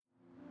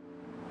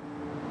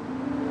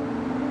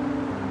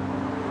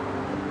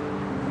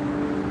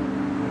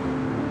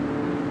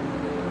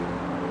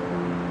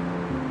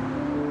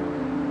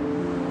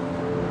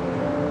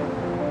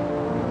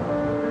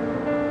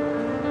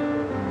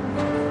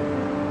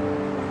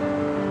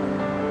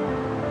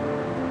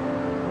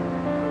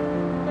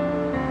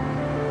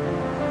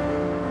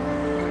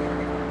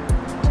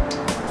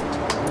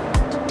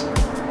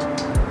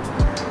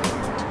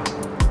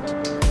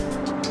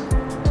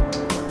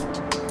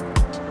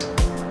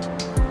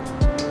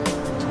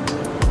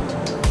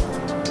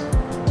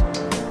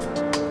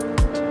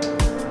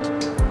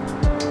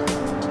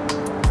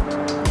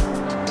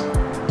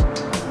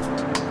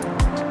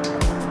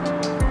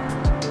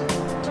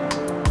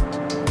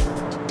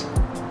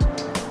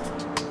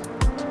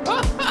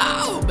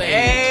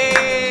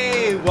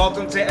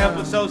Welcome to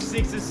episode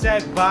 6 of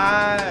Sack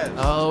Vibes.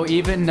 Oh,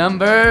 even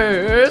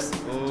numbers.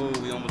 Oh,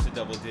 we almost hit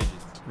double digits.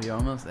 We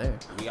almost there.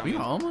 We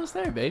almost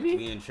there, baby.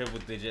 We in triple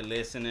digit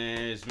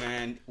listeners,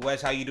 man.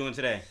 Wes, how you doing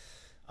today?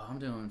 Oh, I'm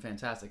doing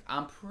fantastic.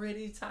 I'm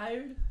pretty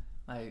tired,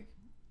 like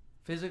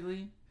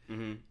physically,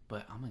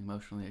 but I'm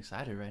emotionally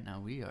excited right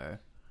now. We are.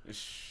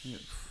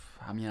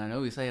 I mean, I know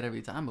we say it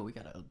every time, but we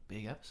got a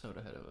big episode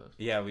ahead of us.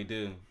 Yeah, we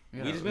do.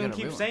 We just gonna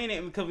keep saying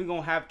it because we're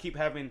gonna keep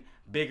having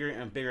bigger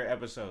and bigger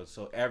episodes.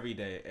 So every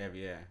day,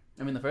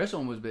 I mean, the first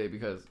one was big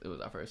because it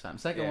was our first time.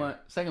 Second one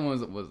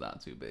was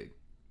not too big.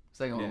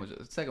 Second one was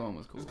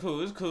cool.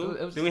 It was cool.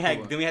 It was then we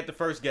had the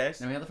first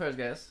guest. And then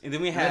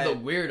we had the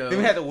weirdo. Then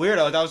we had the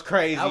weirdo. That was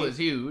crazy. That was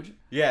huge.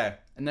 Yeah.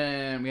 And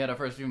then we had our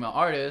first female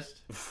artist.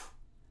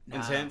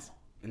 Intense.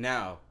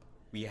 Now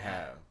we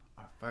have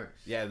our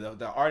first. Yeah,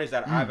 the artist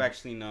that I've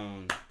actually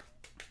known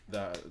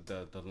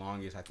the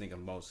longest, I think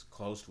I'm most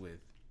close with.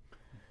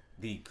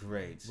 The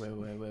great. Wait.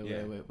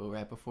 But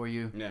right before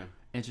you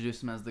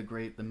introduce him as the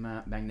great, the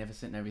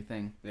magnificent, and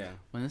everything. Yeah.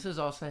 When this is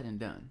all said and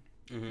done,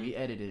 we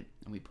edit it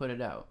and we put it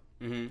out.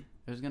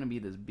 There's gonna be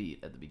this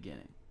beat at the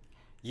beginning.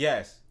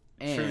 Yes.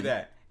 And true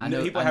that. I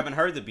know people haven't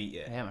heard the beat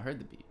yet. They haven't heard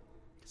the beat.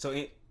 So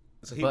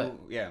people,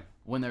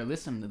 when they're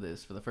listening to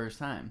this for the first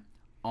time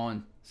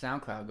on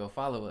SoundCloud, go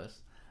follow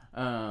us.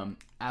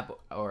 Apple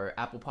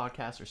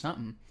Podcasts or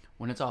something.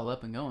 When it's all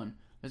up and going,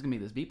 there's gonna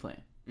be this beat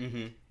playing,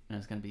 and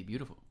it's gonna be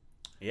beautiful.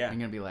 Yeah,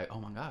 you're gonna be like, oh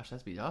my gosh,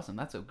 that's beat awesome.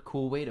 That's a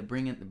cool way to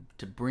bring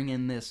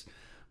in this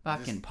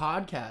fucking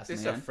podcast.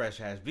 This is a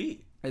fresh ass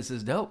beat. This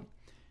is dope,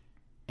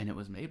 and it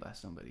was made by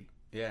somebody.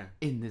 Yeah,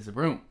 in this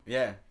room.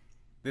 Yeah,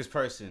 this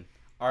person,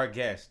 our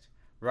guest,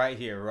 right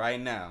here,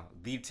 right now,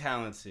 the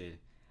talented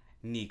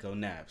Nico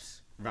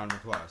Naps. Round of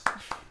applause.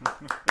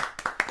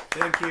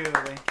 Thank you.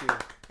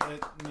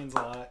 It means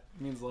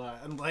a lot.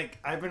 And like,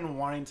 I've been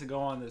wanting to go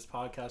on this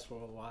podcast for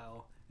a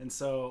while, and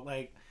so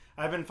like,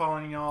 I've been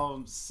following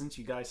y'all since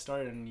you guys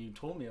started, and you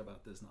told me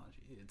about this,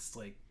 Najee. It's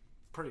like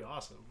pretty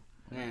awesome.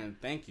 Man,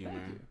 thank you,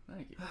 man.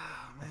 Thank you.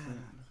 Oh,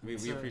 man. We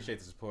appreciate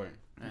the support.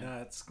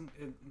 Yeah,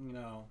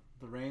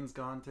 the rain's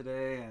gone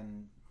today,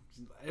 and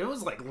it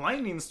was like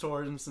lightning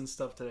storms and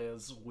stuff today. It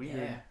was weird.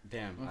 Yeah.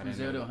 Damn. Went from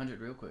 0 to 100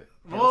 real quick.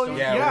 Well,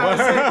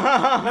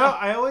 yeah. No,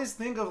 I always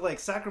think of like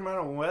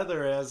Sacramento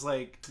weather as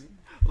like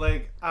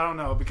I don't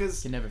know,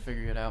 because you can never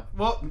figure it out.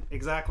 Well,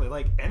 exactly.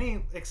 Like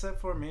except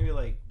for maybe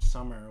like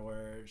summer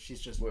where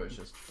it's just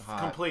hot.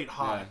 Complete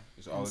hot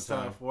all and the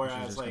stuff. time.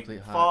 Whereas like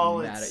fall,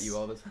 mad at you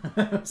all the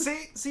time.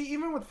 see,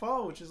 even with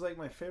fall, which is like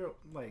my favorite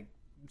like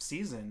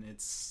season,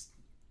 it's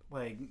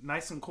like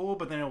nice and cool,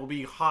 but then it will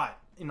be hot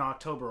in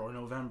October or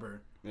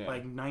November,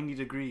 like 90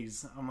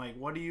 degrees. I'm like,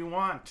 what do you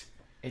want?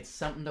 It's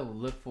something to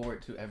look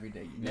forward to every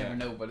day. You never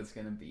know what it's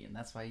gonna be, and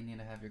that's why you need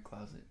to have your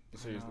closet.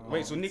 Seriously.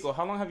 Wait, so Nico,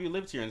 how long have you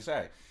lived here in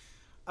Sac?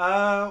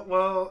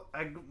 Well,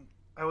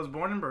 I was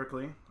born in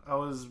Berkeley.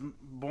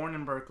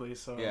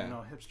 So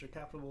hipster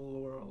capital of the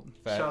world.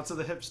 Fact. Shout out to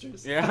the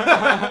hipsters.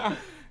 Yeah.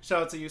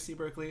 Shout out to UC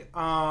Berkeley.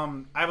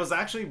 I was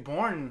actually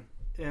born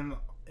in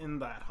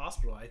that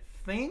hospital, I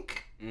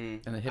think.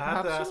 And the I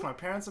have to ask my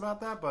parents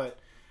about that, but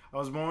I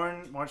was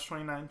born March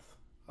 29th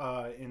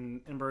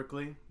in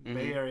Berkeley,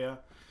 Bay Area.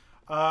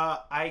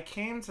 I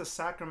came to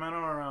Sacramento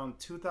around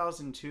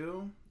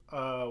 2002.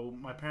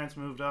 My parents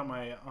moved up.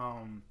 My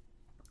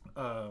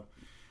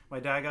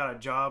dad got a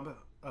job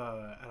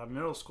at a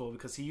middle school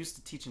because he used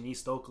to teach in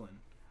East Oakland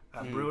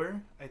at Brewer,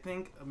 I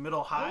think,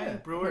 middle high.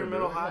 Brewer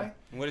middle high.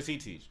 And what does he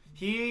teach?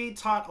 He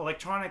taught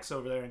electronics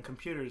over there, and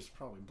computers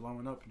probably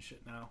blowing up and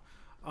shit now.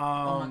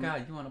 Oh my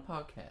god, you on a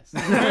podcast?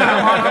 I'm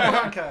on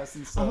a podcast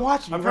and stuff. I'm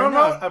watching.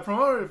 I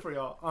promoted it for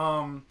y'all.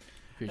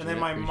 And then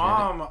my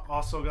mom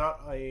also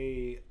got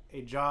a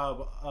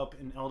job up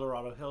in El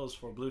Dorado Hills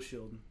for Blue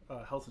Shield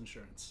health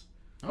insurance.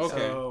 Okay.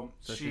 So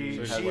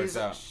she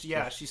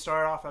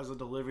started off as a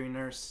delivery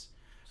nurse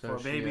for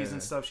babies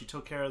and stuff. She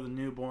took care of the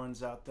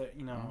newborns out there.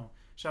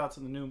 Shout out to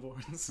the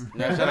newborns.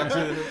 Yeah, shout out to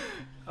there's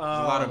a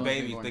lot of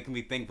babies. They can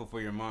be thankful for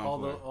your mom.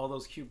 All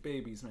those cute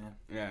babies, man.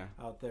 Yeah.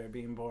 Out there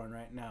being born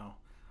right now.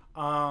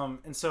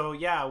 And so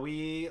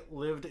we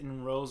lived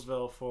in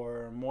Roseville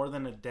for more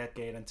than a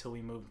decade until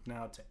we moved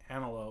now to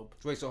Antelope.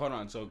 Wait, so hold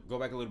on. So go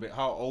back a little bit.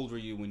 How old were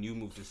you when you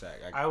moved to Sac?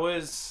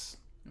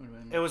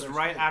 It was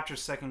right after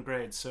second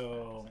grade,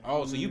 so...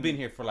 Oh, so you've been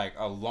here for like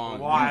a long...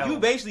 while. You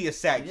basically a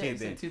Sac kid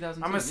then.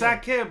 2002, I'm a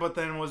Sac kid, but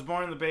then was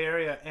born in the Bay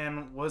Area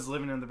and was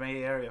living in the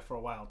Bay Area for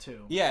a while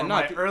too. Yeah,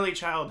 my early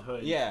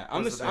childhood. Yeah,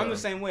 I'm the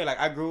same way. Like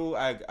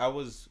I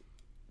was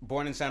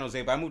born in San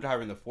Jose, but I moved to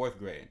Harvard in the 4th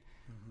grade.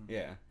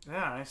 Yeah.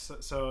 Yeah,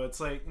 so it's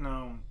like,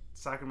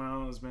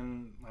 Sacramento has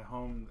been my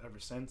home ever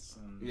since.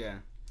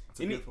 And it's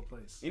a beautiful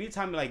place.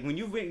 Anytime, like, when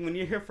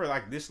you're here for,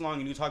 like, this long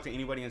and you talk to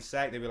anybody in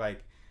Sac, they be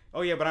like,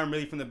 oh, yeah, but I'm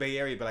really from the Bay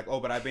Area. But like, oh,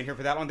 but I've been here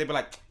for that long. They be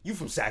like, you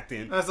from Sac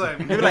then. That's like...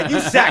 They be like, you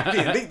Sac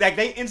then.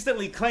 They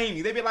instantly claim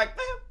you. They be like,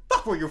 man,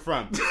 fuck where you're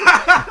from.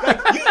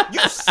 Like,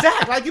 you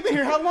Sac. Like, you been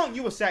here how long?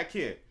 You a Sac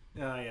kid.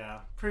 Yeah,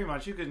 pretty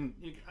much.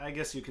 I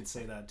guess you could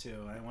say that,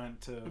 too. I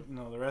went to,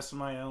 the rest of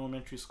my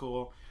elementary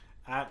school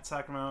at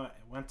Sacramento.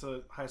 Went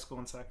to high school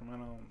in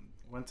Sacramento.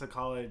 Went to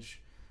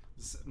college,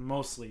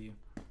 mostly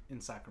in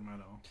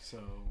Sacramento. So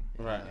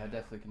right, I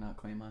definitely cannot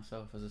claim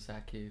myself as a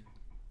Sac kid.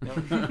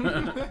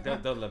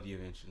 they'll love you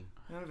eventually.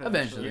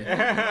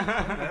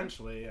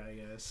 Eventually, I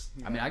guess.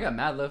 I mean, I got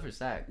mad love for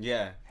Sac.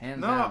 Yeah,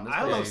 hands no, down.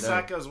 I love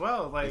Sac as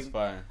well. Like, it's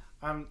fire.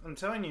 I'm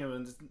telling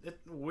you,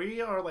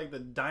 we are like the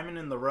diamond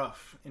in the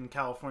rough in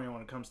California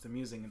when it comes to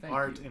music and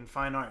art and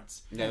fine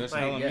arts. Yeah, there's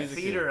like music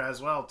theater here.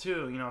 as well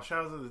too. You know,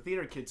 shout out to the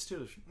theater kids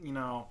too. You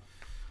know,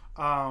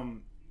 I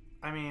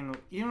mean,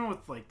 even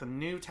with like the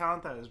new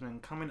talent that has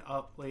been coming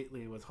up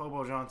lately with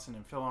Hobo Johnson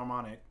and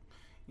Philharmonic,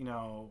 you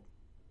know,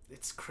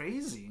 it's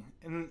crazy.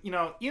 And you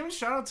know, even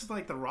shout out to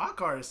like the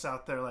rock artists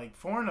out there, like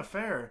Foreign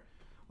Affair.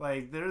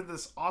 Like they're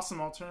this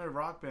awesome alternative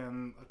rock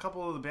band. A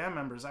couple of the band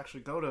members actually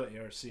go to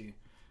ARC.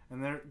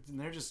 And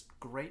they're just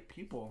great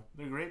people.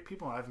 They're great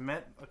people. I've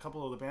met a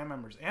couple of the band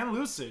members and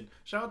Lucid.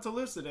 Shout out to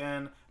Lucid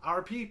and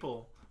Our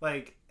People.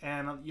 Like,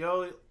 and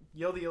Yo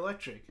the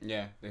Electric.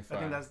 Yeah, they fire.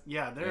 I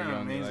think they're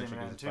amazing,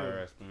 man,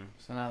 too.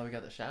 So now that we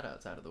got the shout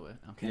outs out of the way.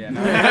 Okay.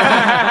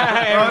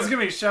 Yeah. It's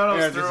gonna be shout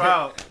outs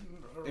throughout.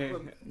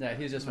 Yeah,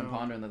 he's just been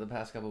pondering that the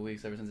past couple of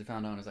weeks ever since he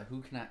found out. It's like,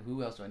 who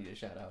else do I need to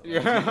shout out?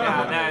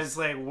 Yeah, it's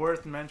like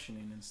worth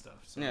mentioning and stuff.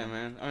 So. Yeah,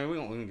 man. I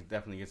mean, we can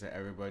definitely get to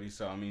everybody.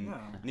 So I mean,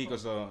 Nico,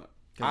 so.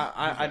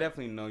 I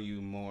definitely know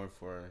you more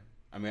for,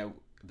 I mean,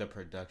 the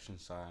production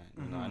side.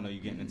 You know, I know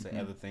you're getting into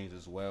other things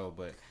as well,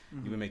 but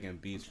you've been making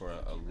beats for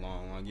a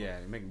long, you're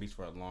making beats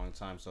for a long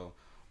time. So,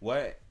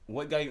 what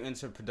got you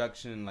into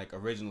production, like,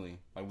 originally?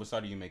 Like, what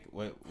started you make?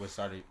 What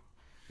started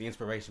the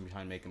inspiration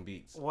behind making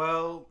beats?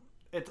 Well,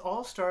 it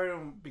all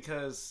started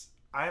because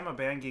I am a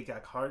band geek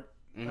at heart.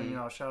 You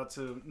know, shout out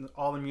to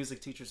all the music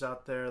teachers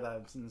out there that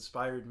have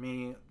inspired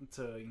me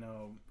to, you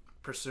know,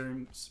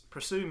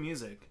 pursue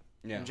music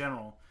in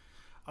general.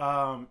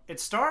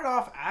 It started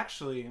off,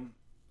 actually,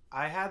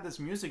 I had this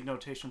music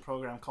notation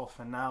program called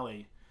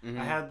Finale.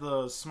 I had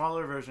the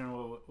smaller version,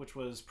 which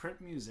was print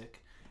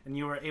music, and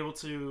you were able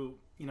to,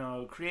 you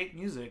know, create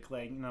music,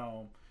 like, you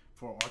know,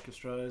 for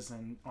orchestras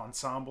and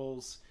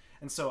ensembles.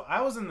 And so I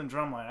was in the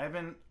drum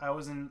line. I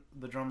was in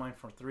the drum line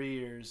for 3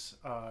 years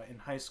in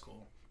high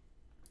school.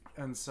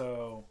 And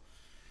so,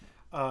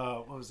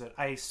 what was it?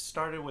 I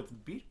started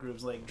with beat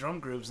grooves, like drum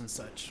grooves and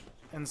such.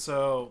 And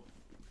so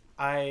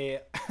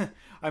I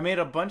made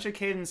a bunch of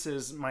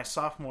cadences my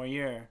sophomore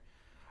year,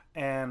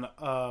 and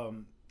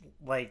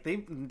like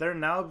they're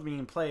now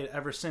being played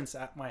ever since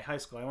at my high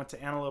school. I went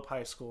to Antelope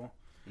High School,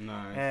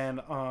 nice,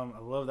 and I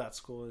love that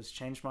school. It's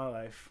changed my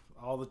life.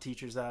 All the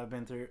teachers that I've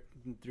been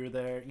through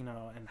there, you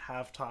know, and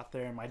have taught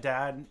there. My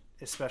dad,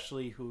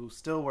 especially, who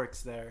still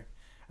works there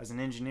as an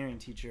engineering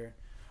teacher.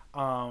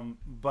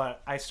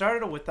 But I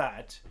started with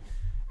that,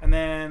 and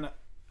then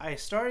I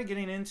started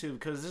getting into,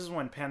 because this is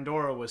when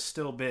Pandora was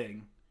still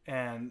big.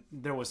 And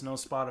there was no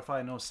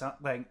Spotify, no sound,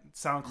 like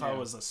SoundCloud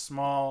was a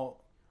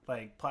small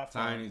like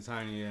platform.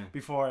 Tiny, yeah.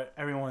 Before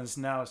everyone's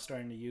now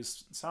starting to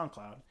use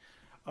SoundCloud.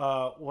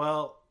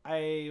 Well,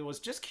 I was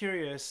just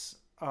curious,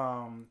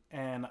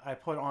 and I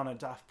put on a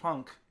Daft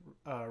Punk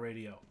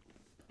radio.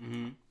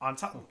 On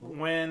top,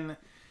 when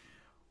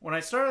I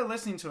started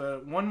listening to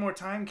it, One More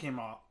Time came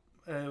out.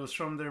 It was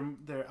from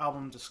their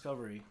album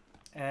Discovery,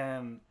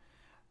 and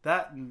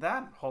that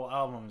whole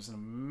album is an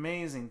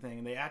amazing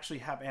thing. They actually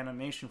have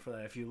animation for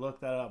that. If you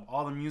look that up,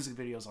 all the music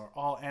videos are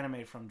all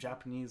animated from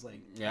Japanese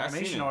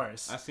animation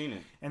artists. I've seen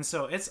it. And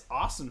so it's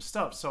awesome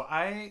stuff. So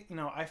I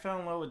fell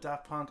in love with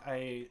Daft Punk.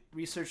 I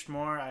researched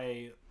more.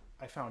 I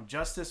found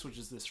Justice, which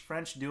is this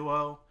French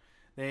duo.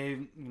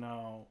 They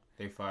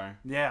fire.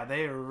 Yeah,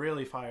 they are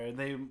really fire.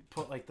 They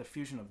put like the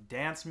fusion of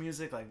dance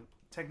music, like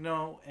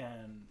techno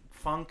and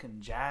funk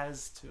and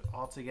jazz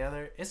all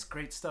together. It's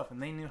great stuff, and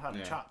they knew how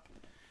to chop.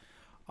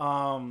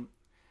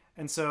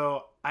 And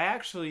so I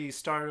actually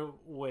started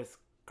with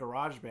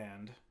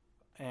GarageBand,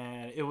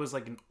 and it was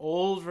like an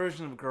old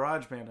version of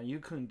GarageBand, and you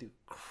couldn't do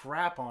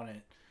crap on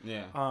it.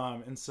 Yeah.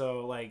 And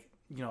so like,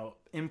 you know,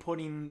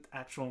 inputting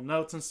actual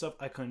notes and stuff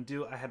I couldn't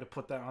do. I had to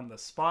put that on the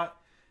spot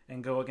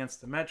and go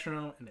against the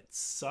metronome, and it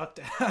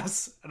sucked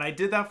ass. And I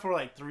did that for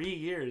like 3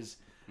 years.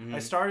 I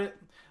started,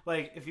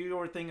 like, if you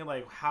were thinking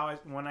like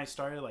when I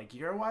started like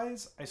year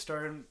wise, I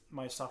started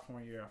my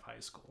sophomore year of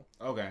high school.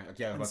 Okay.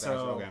 Yeah.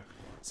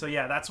 So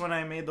yeah, that's when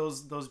I made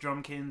those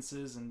drum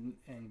cadences and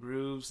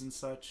grooves and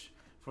such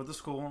for the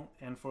school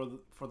and for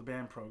the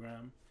band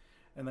program.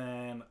 And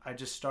then I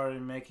just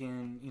started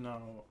making, you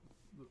know,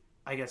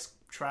 I guess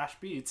trash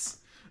beats.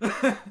 We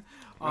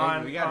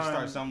got to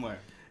start somewhere.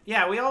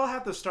 Yeah, we all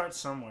have to start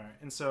somewhere.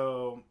 And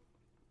so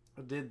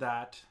I did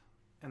that,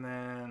 and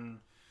then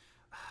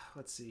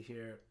let's see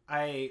here.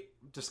 I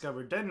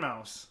discovered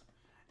Deadmau5,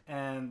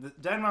 and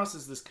Deadmau5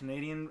 is this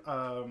Canadian,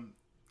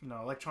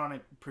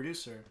 electronic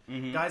producer.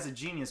 Guy's a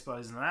genius, but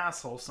he's an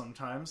asshole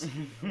sometimes.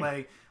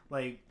 like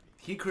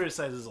he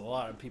criticizes a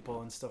lot of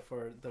people and stuff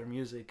for their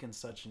music and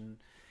such. And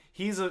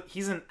he's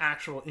an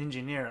actual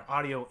engineer,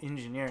 audio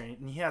engineer,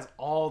 and he has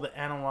all the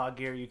analog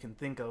gear you can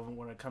think of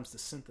when it comes to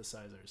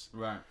synthesizers.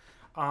 Right.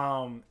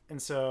 And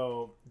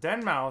so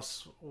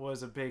Deadmau5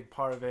 was a big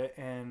part of it,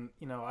 and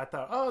I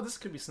thought, oh, this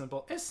could be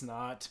simple. It's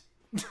not.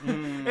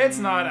 It's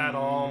not at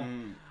all.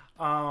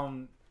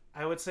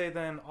 I would say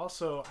then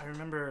also I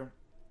remember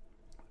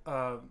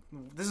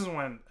this is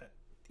when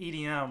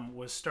EDM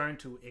was starting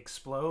to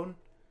explode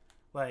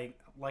like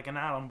an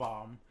atom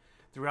bomb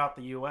throughout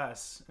the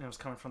US, and it was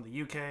coming from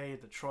the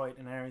UK, Detroit,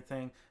 and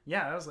everything.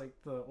 Yeah, that was like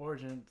the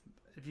origin.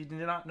 If you did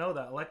not know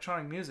that,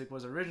 electronic music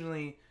was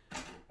originally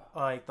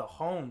like the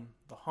home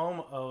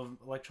of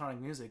electronic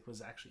music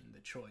was actually in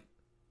Detroit,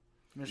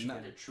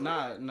 Michigan.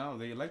 No,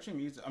 the electronic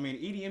music. I mean,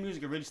 EDM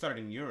music really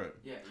started in Europe.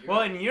 Yeah.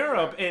 Well, in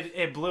Europe,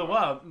 it blew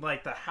up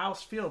like the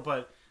house feel,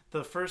 but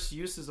the first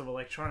uses of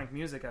electronic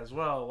music as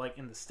well, like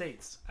in the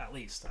States, at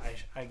least,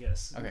 I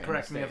guess. Okay,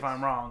 correct me if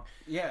I'm wrong.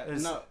 Yeah,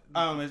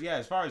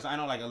 as far as I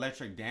know, like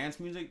electric dance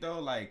music though,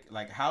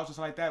 like house and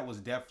stuff like that was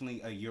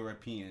definitely a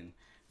European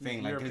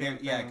thing. Like,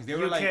 because they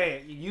were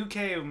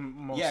UK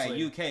mostly.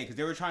 Yeah, UK, because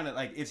they were trying to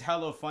like. It's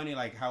hella funny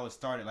like how it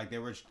started. Like they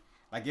were.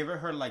 Like, you ever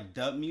heard, like,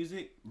 dub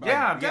music?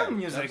 Dub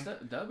music.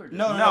 Dub or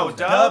no,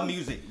 dub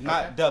music,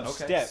 not dub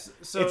step.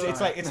 So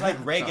it's like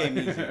reggae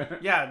music.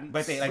 Yeah.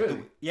 But they, like,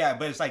 really?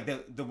 But it's like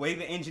the way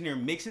the engineer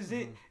mixes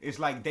it, it's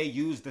like they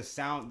use the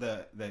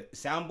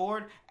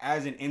soundboard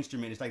as an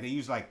instrument. It's like they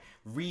use, like,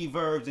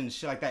 reverbs and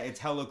shit like that. It's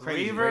hella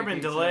crazy. Reverb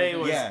and delay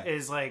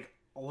is, like,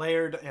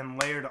 layered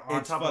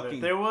on top of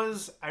it. There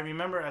was, I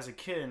remember as a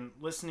kid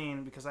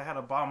listening, because I had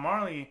a Bob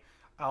Marley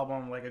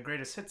album, like a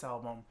greatest hits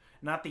album.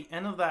 And at the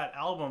end of that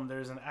album,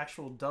 there's an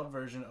actual dub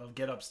version of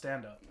Get Up,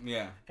 Stand Up.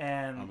 Yeah.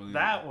 And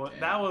that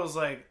was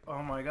like,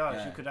 oh my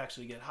gosh, you could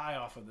actually get high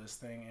off of this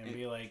thing and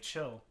be like,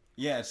 chill.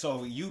 Yeah,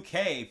 so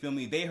UK, feel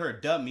me, they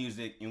heard dub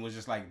music and was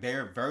just like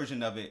their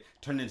version of it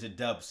turned into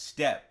dub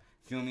step.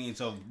 Feel me? And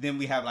so then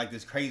we have like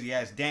this crazy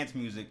ass dance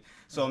music.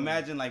 So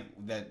imagine like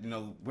that,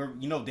 dance,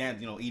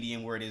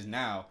 EDM where it is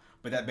now,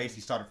 but that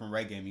basically started from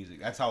reggae music.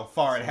 That's how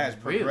far it has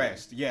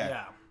progressed. Really?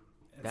 Yeah.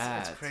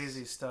 It's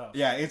crazy stuff.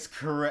 Yeah, it's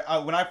correct.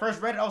 When I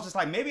first read it, I was just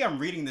like, maybe I'm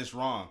reading this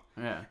wrong.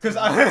 Yeah. Because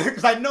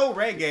I know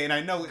reggae and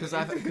I know... Because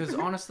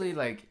honestly,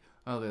 like,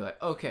 they're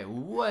like, okay,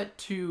 what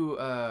two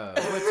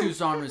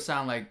genres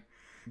sound like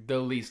the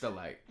least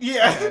alike?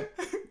 Yeah. Okay.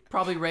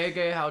 Probably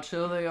reggae, how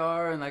chill they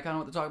are, and like, kind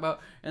of what they're talking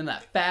about. And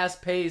that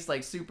fast-paced,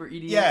 like, super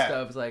EDM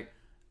stuff is like...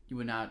 You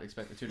would not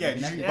expect the two to be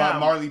connected. Bob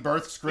Marley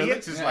birth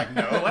Skrillex is like,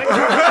 no.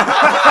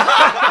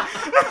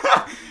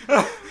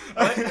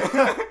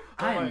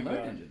 I am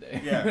learning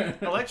today. Yeah,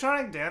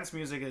 electronic dance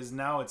music is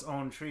now its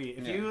own tree.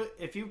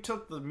 If you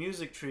took the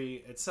music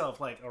tree itself,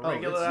 like a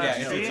regular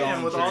tree,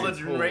 and with all the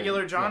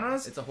regular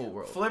genres, it's a whole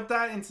world. Flip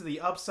that into the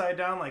upside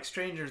down, like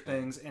Stranger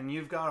Things, and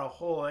you've got a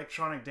whole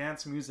electronic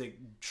dance music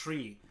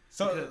tree.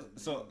 So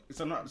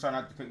not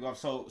to cut you off.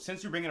 So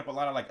since you're bringing up a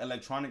lot of like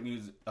electronic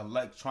music,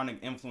 electronic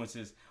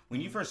influences, when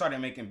you first started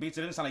making beats,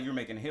 it didn't sound like you were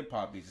making hip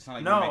hop beats. It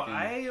sounded like you were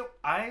making...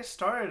 I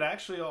started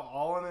actually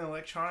all in the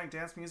electronic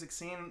dance music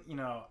scene.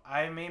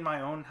 I made my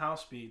own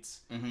house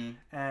beats,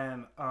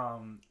 and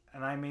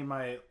I made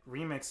my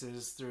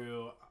remixes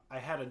through. I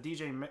had a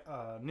DJ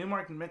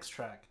Newmark mix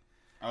track.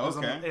 Oh,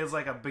 okay. It was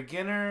like a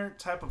beginner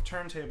type of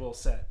turntable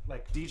set,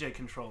 like DJ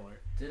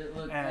controller. Did it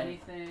look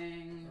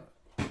anything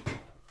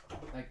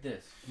like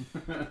this?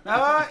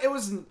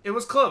 It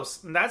was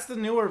close. And that's the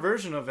newer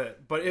version of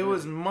it, but it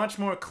was much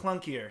more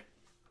clunkier.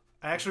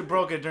 I actually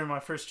broke it during my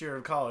first year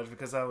of college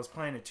because I was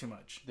playing it too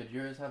much. Did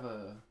yours have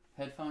a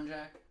headphone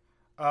jack?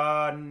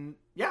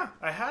 Yeah,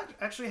 I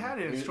actually had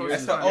it.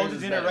 That's the older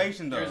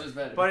generation, though. Yours is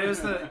better. But it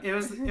was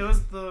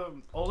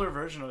the older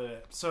version of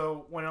it.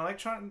 So when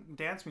electronic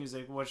dance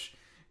music, which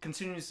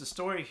continues the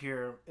story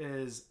here,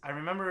 is I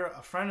remember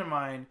a friend of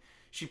mine.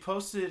 She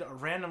posted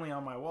randomly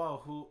on my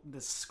wall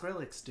this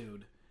Skrillex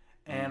dude,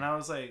 and I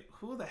was like,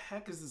 "Who the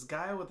heck is this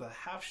guy with a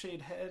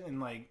half-shaved head and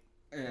like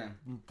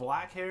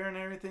black hair and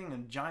everything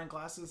and giant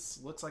glasses?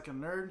 Looks like a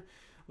nerd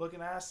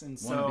looking ass." And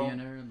so, wanna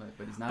be a nerd,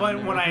 but he's not. But a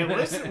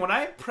nerd. when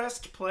I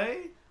pressed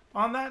play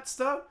on that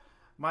stuff,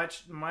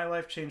 my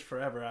life changed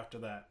forever after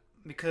that,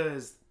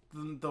 because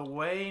the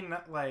way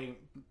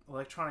like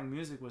electronic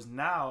music was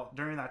now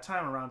during that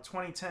time around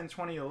 2010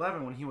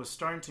 2011 when he was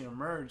starting to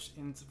emerge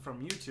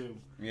from YouTube,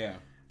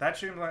 that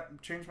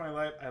changed my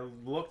life. I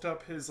looked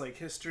up his like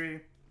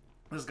history.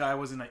 This guy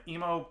was in an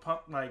emo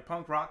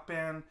punk rock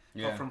band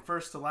from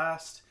first to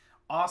last.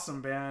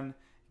 Awesome band,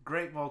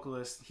 great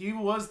vocalist. He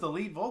was the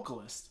lead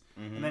vocalist,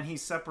 and then he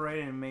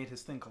separated and made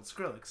his thing called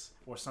Skrillex,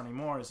 or Sonny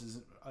Moore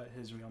is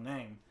his real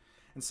name.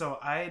 And so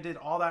I did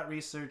all that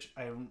research.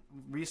 I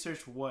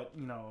researched what,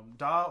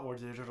 DAW or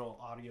digital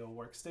audio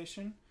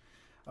workstation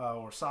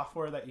or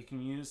software that you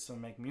can use to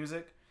make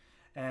music.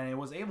 And it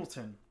was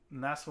Ableton.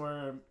 And that's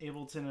where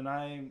Ableton and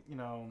I,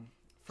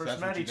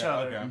 first met each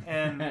other. Okay.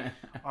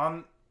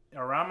 And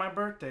around my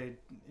birthday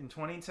in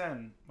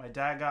 2010, my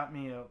dad got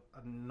me a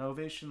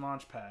Novation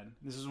Launchpad.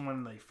 This is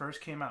when they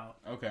first came out.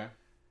 Okay.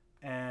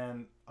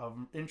 And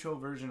an intro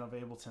version of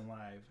Ableton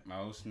Live.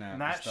 Oh, snap.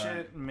 And that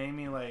shit made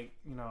me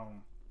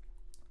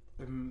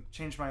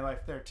changed my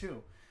life there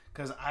too,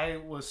 because I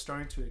was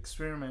starting to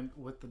experiment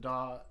with the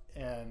DAW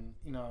and,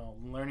 you know,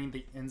 learning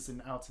the ins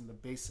and outs and the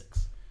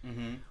basics.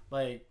 Mm-hmm.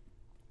 Like,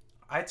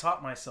 I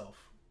taught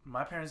myself.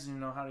 My parents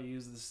didn't know how to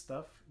use this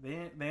stuff.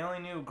 They only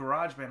knew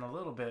GarageBand a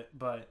little bit,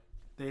 but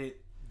they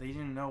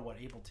didn't know what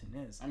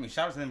Ableton is. I mean,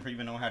 shout out to them for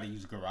even knowing how to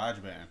use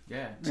GarageBand.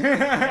 Yeah.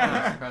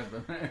 Yeah.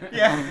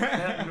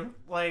 Yeah.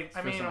 Like,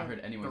 I mean, first time I heard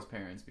anyone's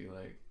parents be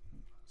like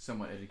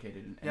somewhat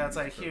educated in. Yeah, it's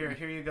like here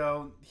you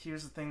go.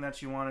 Here's the thing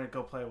that you want to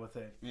go play with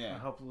it. Yeah.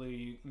 And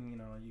hopefully, you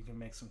know, you can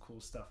make some cool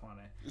stuff on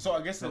it. So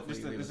I guess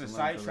just a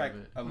sidetrack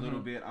a little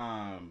bit.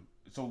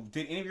 So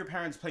did any of your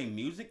parents play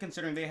music?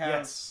 Considering they have.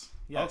 Yes.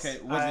 Okay.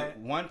 Was it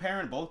one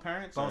parent, both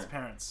parents? Both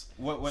parents.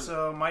 What?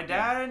 So my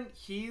dad,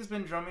 he's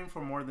been drumming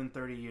for more than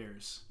 30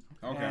 years.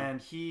 Okay. And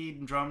he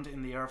drummed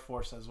in the Air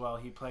Force as well.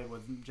 He played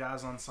with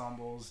jazz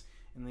ensembles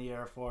in the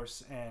Air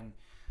Force and,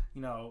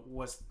 you know,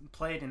 was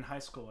played in high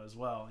school as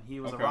well.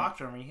 He was a rock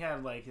drummer. He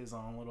had like his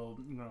own little,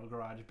 you know,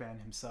 garage band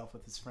himself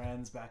with his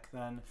friends back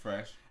then.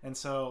 Fresh. And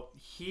so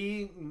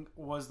he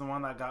was the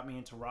one that got me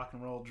into rock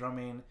and roll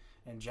drumming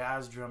and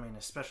jazz drumming,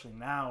 especially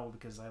now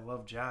because I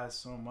love jazz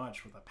so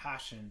much with a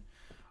passion.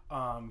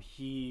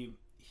 He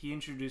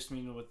introduced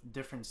me with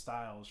different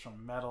styles,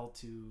 from metal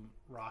to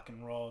rock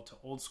and roll to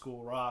old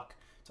school rock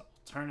to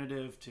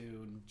alternative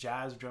to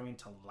jazz drumming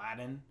to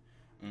Latin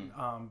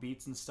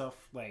beats and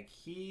stuff. Like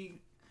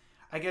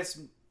I guess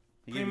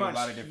he gave you a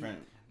lot of different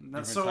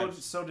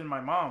types. So did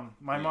my mom.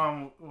 My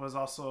mom was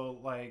also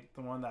like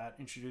the one that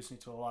introduced me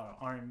to a lot of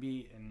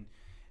R&B and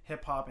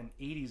hip hop and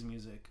 80s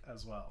music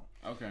as well.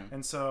 Okay.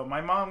 And so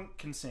my mom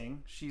can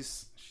sing.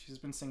 She's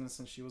been singing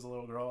since she was a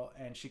little girl,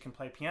 and she can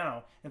play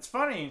piano. It's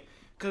funny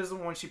because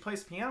when she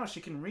plays piano,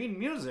 she can read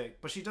music,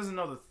 but she doesn't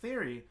know the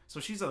theory. So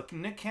she's a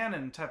Nick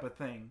Cannon type of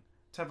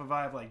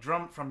vibe, like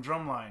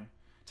drumline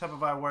type of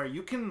vibe, where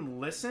you can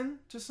listen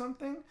to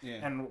something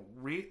and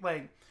read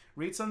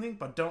something,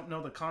 but don't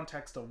know the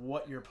context of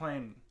what you're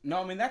playing.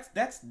 No, I mean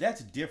that's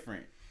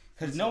different.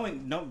 Because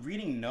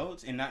reading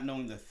notes and not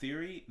knowing the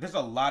theory, there's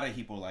a lot of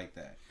people like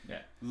that. Yeah,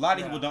 a lot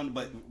of people don't.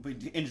 But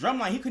in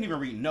drumline, he couldn't even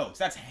read notes.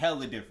 That's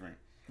hella different.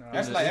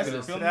 That's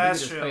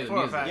true.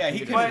 Yeah,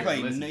 he couldn't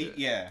play.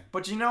 Yeah,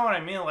 but you know what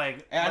I mean.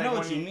 Like, I know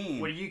what you mean.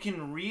 Where you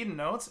can read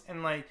notes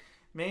and like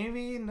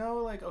maybe know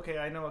like, okay,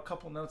 I know a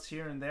couple notes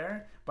here and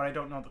there, but I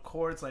don't know the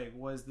chords. Like,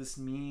 what does this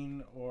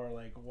mean? Or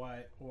like,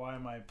 why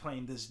am I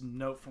playing this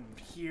note from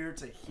here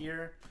to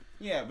here?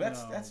 Yeah, but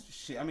that's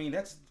shit. I mean,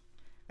 that's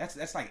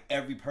like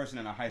every person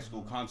in a high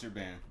school concert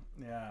band.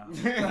 Yeah.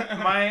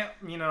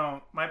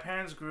 My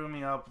parents grew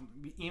me up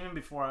even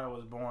before I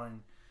was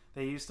born.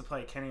 They used to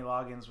play Kenny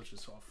Loggins, which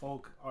is a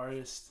folk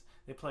artist.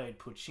 They played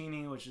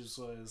Puccini, which was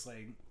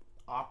like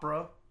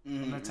opera,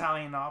 an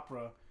Italian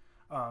opera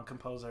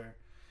composer.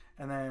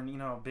 And then, you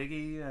know,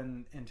 Biggie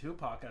and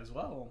Tupac as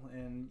well.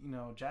 And, you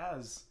know,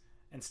 jazz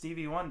and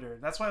Stevie Wonder.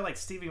 That's why I like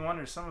Stevie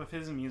Wonder. Some of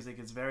his music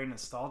is very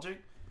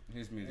nostalgic.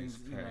 His music's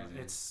crazy. You know,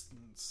 it's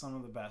some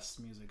of the best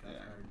music I've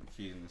heard.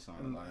 He's in the song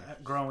of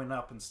life. Growing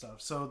up and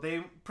stuff. So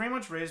they pretty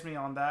much raised me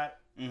on that.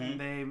 Mm-hmm.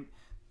 And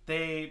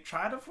they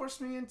tried to force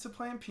me into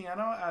playing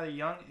piano at a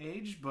young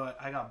age, but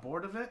I got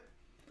bored of it.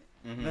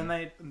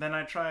 Mm-hmm. Then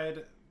I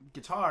tried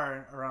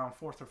guitar around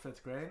 4th or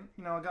 5th grade.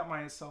 You know, I got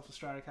myself a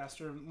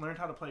Stratocaster, learned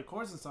how to play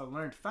chords and stuff,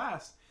 learned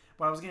fast,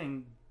 but I was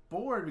getting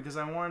bored because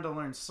I wanted to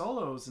learn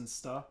solos and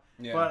stuff.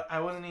 Yeah. But I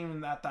wasn't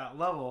even at that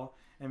level.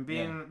 And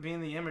being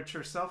the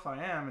immature self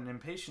I am, and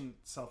impatient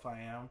self I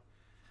am,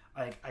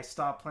 I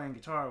stopped playing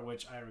guitar,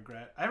 which I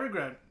regret. I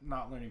regret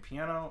not learning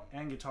piano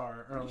and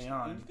guitar early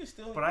on.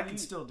 I can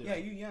still do it. Yeah,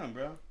 you're young,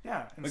 bro.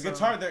 Yeah. But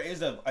guitar, there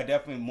is a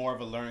definitely more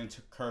of a learning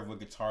curve with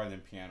guitar than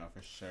piano,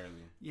 for sure.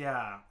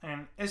 Yeah,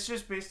 and it's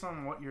just based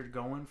on what you're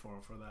going for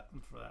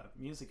that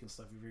music and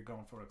stuff. If you're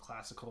going for a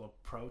classical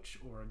approach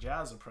or a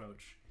jazz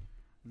approach,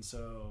 and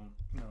so,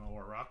 you know,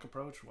 or a rock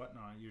approach,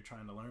 whatnot, you're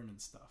trying to learn and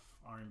stuff,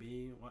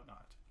 R&B,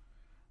 whatnot.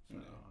 So,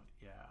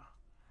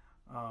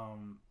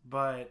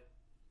 but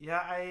yeah,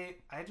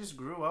 I just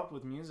grew up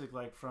with music,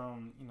 like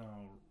from, you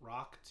know,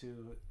 rock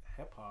to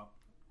hip hop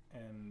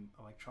and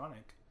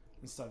electronic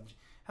and stuff.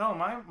 Hell,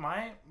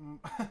 my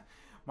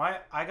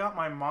I got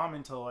my mom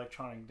into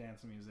electronic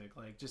dance music,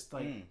 like just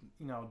like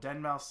you know,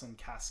 Deadmau5 and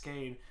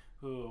Kaskade,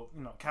 who,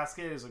 you know,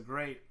 Kaskade is a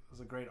great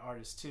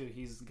artist too.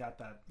 He's got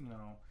that, you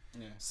know,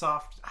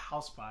 soft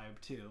house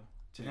vibe too.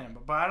 To him,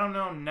 but I don't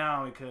know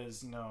now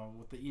because, you know,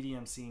 with the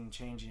EDM scene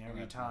changing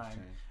every time,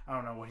 I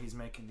don't know what he's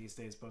making these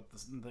days. But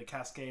the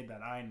Kaskade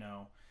that I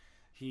know,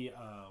 he's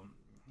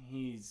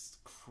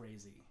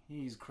crazy.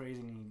 He's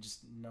crazy, and he just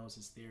knows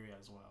his theory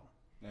as well.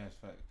 That's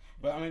fact.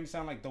 But I mean, it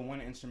sounds like the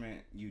one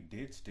instrument you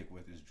did stick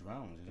with is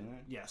drums, isn't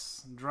it?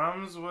 Yes,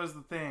 drums was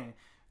the thing,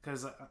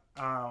 because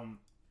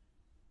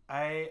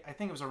I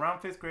think it was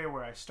around 5th grade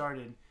where I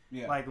started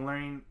like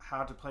learning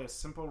how to play a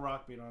simple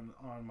rock beat on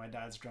my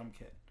dad's drum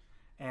kit.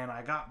 And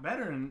I got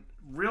better and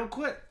real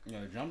quick.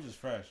 Yeah, the drums is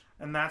fresh.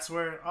 And that's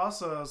where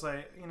also I was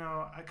like, you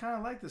know, I kind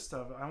of like this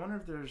stuff. I wonder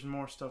if there's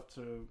more stuff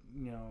to,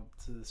 you know,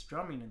 to this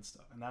drumming and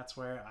stuff. And that's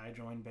where I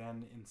joined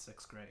band in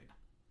 6th grade.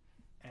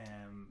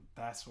 and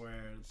that's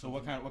where. So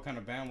what kind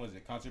of band was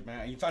it? Concert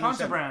band?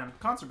 Concert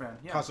band.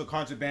 Yeah. So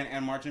concert band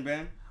and marching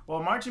band.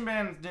 Well, marching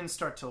band didn't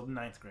start till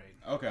 9th grade.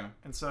 Okay.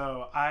 And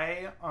so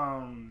I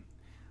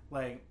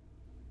like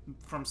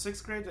from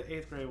 6th grade to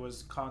 8th grade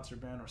was concert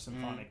band or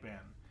symphonic band.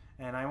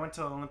 And I went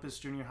to Olympus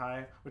Junior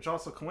High, which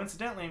also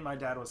coincidentally my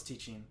dad was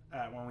teaching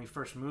at when we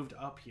first moved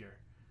up here.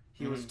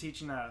 He was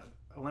teaching at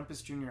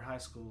Olympus Junior High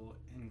School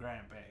in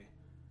Granite Bay.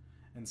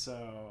 And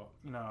so,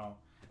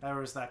 there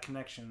was that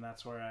connection.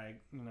 That's where I,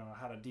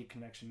 had a deep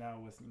connection now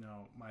with,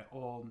 my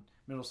old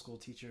middle school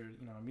teacher,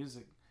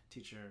 music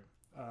teacher,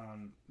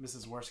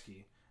 Mrs.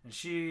 Worski. And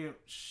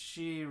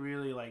she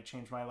really like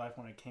changed my life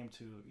when it came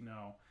to,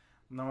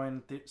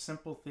 knowing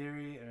simple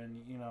theory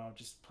and,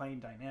 just playing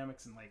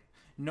dynamics and like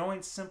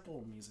knowing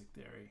simple music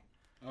theory.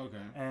 Okay.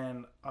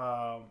 And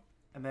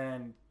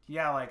then,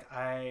 like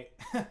I,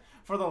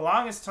 for the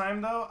longest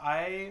time though,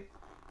 I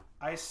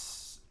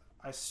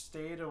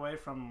stayed away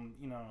from,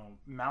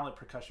 mallet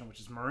percussion, which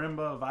is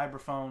marimba,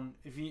 vibraphone.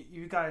 If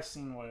you guys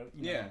seen what,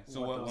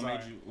 So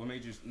what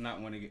made you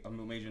not want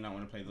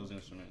to play those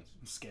instruments?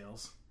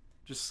 Scales.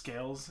 Just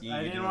scales.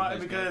 I didn't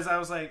want because I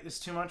was like, it's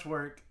too much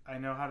work. I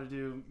know how to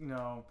do,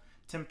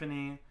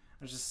 timpani.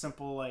 There's just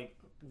simple like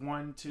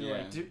 1, 2,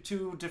 like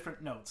two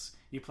different notes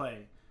you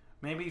play,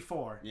 maybe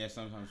 4. Yeah,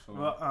 sometimes 4.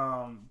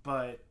 Well,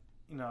 but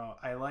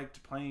I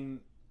liked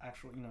playing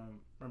actual,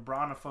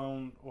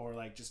 membranophone or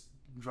like just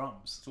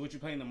drums. So what you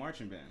play in the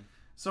marching band?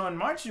 So in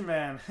marching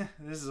band,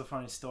 this is a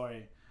funny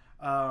story.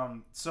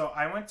 So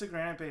I went to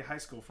Granite Bay High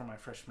School for my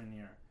freshman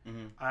year.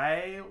 Mm-hmm.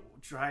 I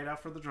tried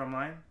out for the drum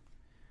line,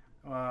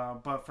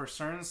 but for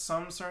certain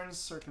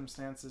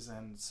circumstances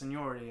and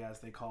seniority,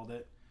 as they called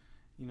it,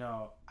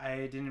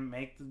 I didn't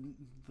make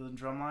the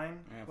drum line,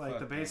 like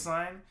the bass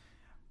line.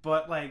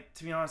 But like,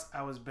 to be honest,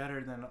 I was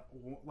better than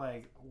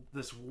like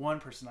this one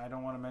person. I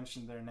don't want to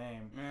mention their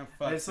name. Man,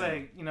 fuck it's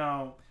them.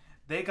 Like,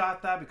 they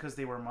got that because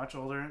they were much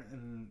older,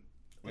 and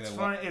it's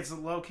funny. It's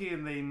low key,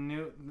 and they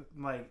knew,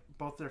 like,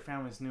 both their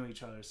families knew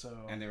each other.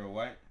 So and they were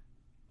white.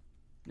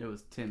 It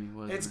was Timmy.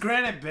 Wasn't it's it?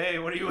 Granite Bay.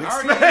 What do you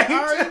expect? I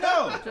already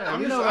know.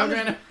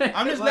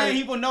 I'm just letting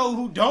people know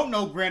who don't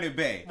know Granite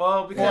Bay.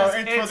 Well, because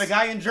for the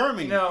guy in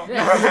Germany. No,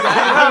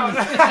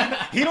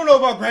 he don't know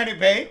about Granite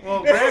Bay.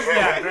 Well,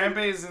 Granite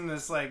Bay is in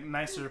this like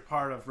nicer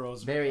part of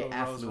Roseville. Very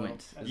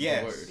affluent.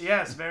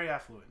 Yes, very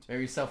affluent.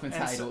 Very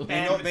self-entitled.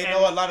 They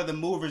know a lot of the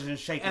movers and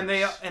shakers.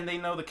 And they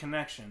know the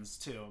connections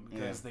too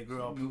because they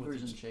grew up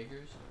movers and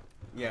shakers.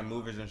 Yeah,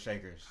 movers and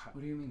shakers.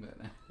 What do you mean by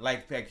that?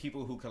 Like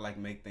people who could like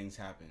make things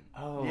happen.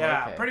 Oh,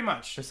 yeah, okay. Pretty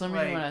much. For some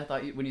reason,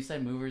 when you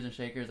said movers and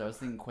shakers, I was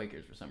thinking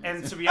Quakers for some reason.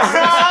 And to be honest,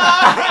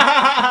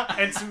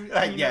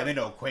 they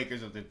know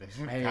Quakers of the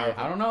thing. Hey,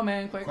 I don't know,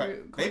 man. Quakers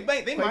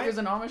Quakers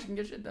and Amish can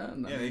get shit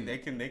done. Yeah, they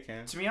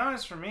can. To be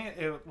honest, for me,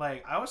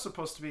 I was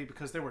supposed to be,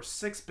 because there were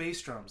 6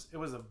 bass drums. It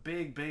was a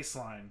big bass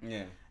line.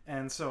 Yeah.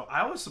 And so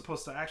I was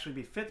supposed to actually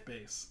be 5th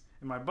bass.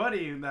 And my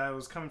buddy that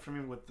was coming from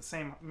me with the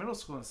same middle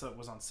school and stuff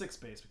was on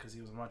 6th bass because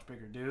he was a much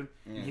bigger dude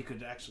and he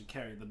could actually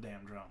carry the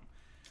damn drum.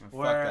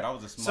 Fuck that, I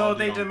was a small so dude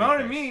they on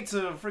demoted big me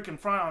to freaking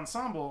front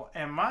ensemble,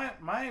 and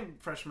my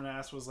freshman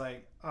ass was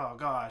like, oh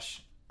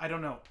gosh, I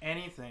don't know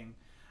anything.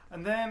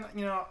 And then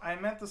I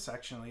met the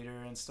section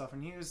leader and stuff,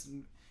 and he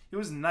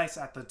was nice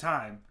at the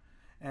time,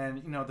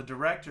 and the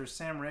director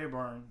Sam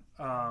Rayburn,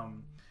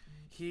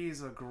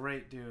 he's a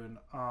great dude.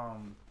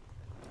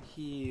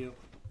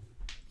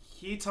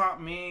 He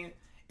taught me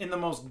in the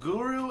most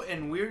guru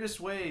and weirdest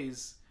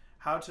ways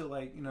how to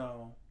man,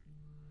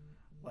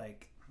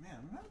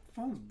 my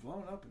phone's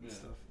blowing up and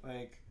stuff.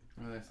 Like,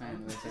 what are they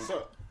saying?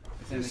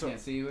 They can't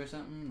see you or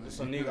something?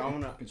 So, Nick, I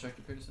want to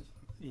constructive criticism.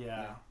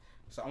 Yeah.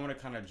 So I want to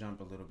kind of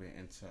jump a little bit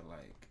into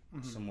like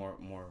some more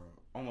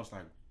almost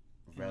like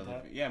relevant.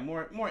 In-depth? Yeah,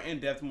 more in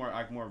depth,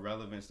 more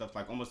relevant stuff.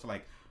 Like almost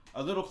like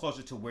a little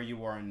closer to where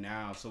you are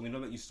now. So we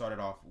know that you started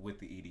off with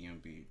the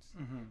EDM beats.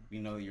 Mm-hmm. We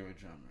know that you're a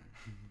drummer.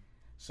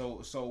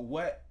 So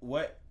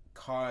what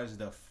caused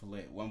the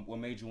flip? What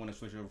made you want to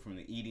switch over from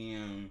the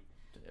EDM?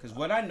 Because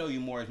what I know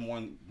you more is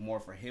more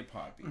for hip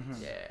hop beats.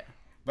 Mm-hmm. Yeah.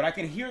 But I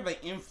can hear the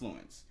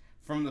influence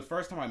from the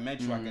first time I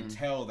met you. I could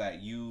tell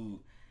that you.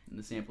 And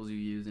the samples you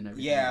use and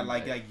everything. Yeah,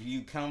 like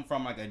you come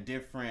from like a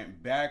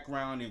different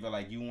background. Either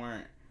like you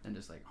weren't. And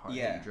just like hard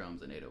hitting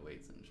drums and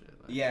 808s and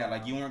shit.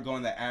 Like you weren't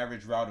going the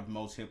average route of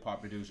most hip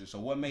hop producers.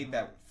 So what made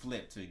that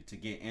flip to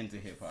get into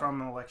hip hop?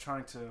 From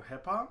electronic to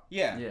hip hop?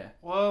 Yeah.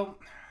 Well,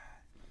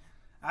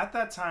 at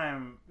that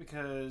time,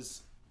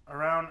 because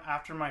around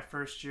after my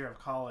first year of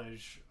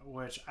college,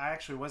 which I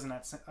actually wasn't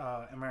at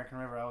American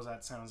River, I was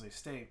at San Jose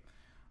State.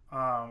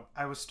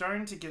 I was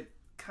starting to get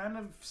kind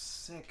of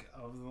sick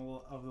of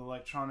the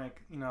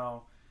electronic,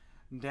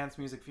 dance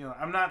music feeling.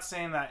 I'm not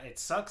saying that it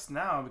sucks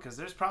now, because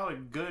there's probably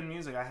good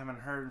music I haven't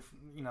heard,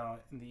 in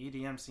the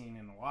EDM scene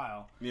in a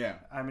while. Yeah.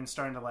 I've been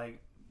starting to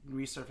like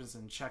resurface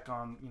and check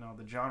on,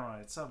 the genre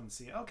itself and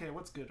see, okay,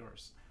 what's good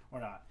or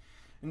not.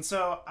 And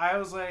so I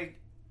was like,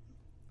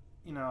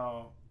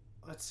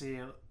 let's see,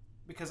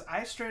 because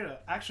I strayed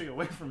actually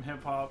away from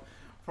hip hop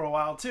for a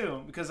while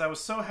too, because I was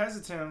so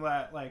hesitant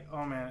that like,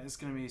 oh man, it's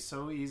gonna be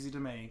so easy to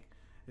make.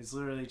 It's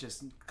literally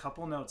just a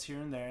couple notes here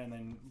and there, and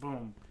then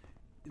boom,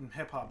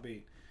 hip hop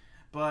beat.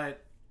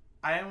 But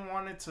I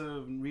wanted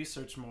to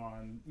research more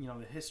on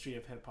the history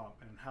of hip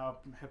hop and how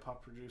hip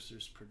hop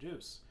producers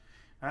produce.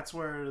 That's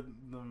where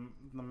the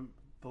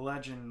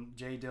legend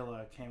Jay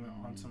Dilla came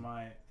into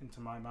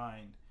my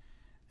mind.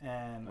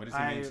 And what does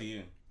he mean to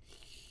you?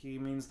 He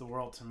means the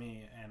world to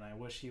me, and I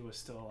wish he was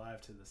still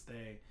alive to this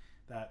day.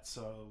 That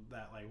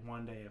like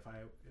one day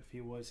if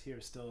he was here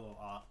still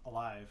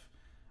alive,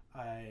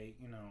 I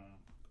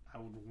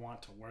would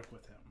want to work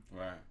with him.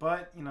 Right.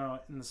 But in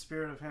the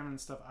spirit of him and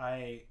stuff,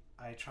 I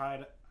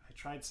tried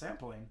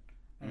sampling,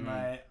 and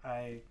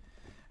I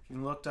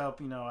looked up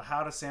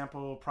how to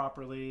sample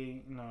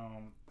properly,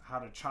 how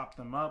to chop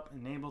them up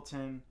in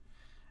Ableton,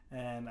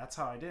 and that's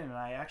how I did. And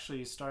I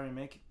actually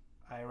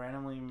I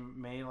randomly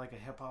made like a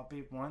hip hop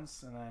beat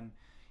once, and then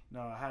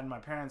I had my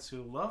parents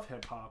who love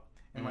hip hop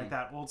and like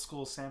that old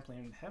school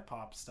sampling hip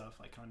hop stuff,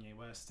 like Kanye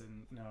West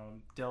and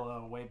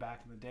Dilla way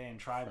back in the day, and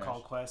Tribe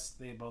Called Quest.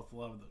 They both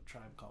love the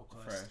Tribe Called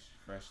Quest.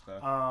 Fresh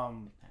stuff.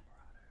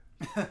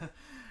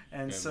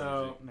 And good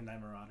so music.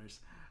 Midnight Marauders.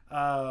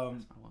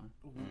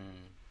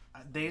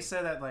 They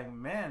said that like,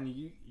 man,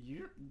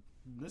 you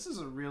this is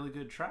a really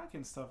good track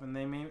and stuff, and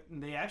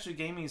they actually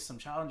gave me some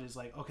challenges,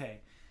 like,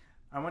 okay,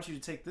 I want you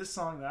to take this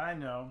song that I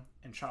know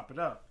and chop it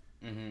up.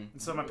 And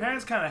so my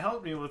parents kind of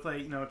helped me with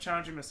like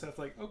challenging myself,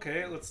 like,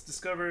 okay, let's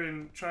discover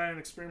and try and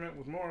experiment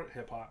with more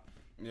hip hop.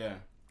 Yeah.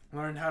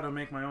 Learned how to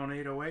make my own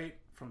 808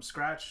 from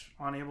scratch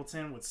on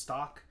Ableton with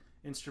stock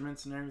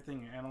instruments and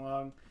everything,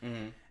 analog.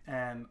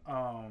 And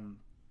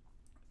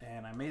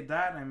I made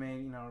that, and I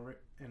made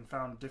and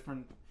found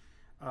different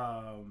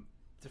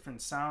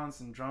sounds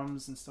and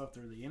drums and stuff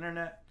through the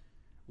internet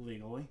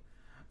legally.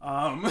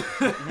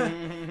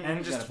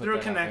 And just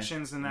through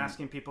connections and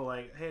asking people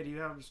like, hey, do you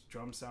have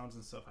drum sounds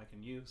and stuff I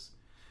can use?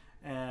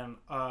 And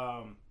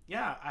I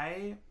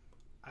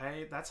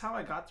that's how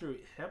I got through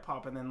hip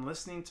hop, and then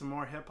listening to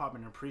more hip hop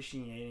and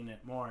appreciating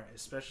it more,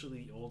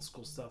 especially the old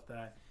school stuff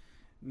that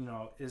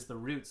is the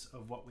roots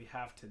of what we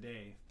have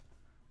today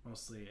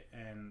mostly,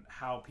 and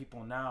how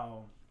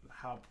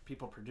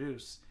people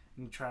produce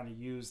and trying to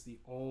use the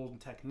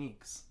old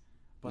techniques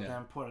but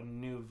then put a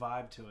new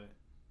vibe to it.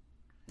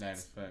 That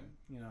is fact.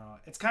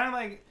 It's kind of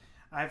like,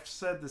 I've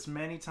said this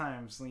many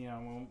times,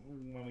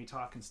 when we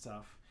talk and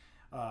stuff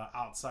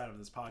outside of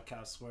this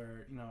podcast,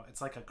 where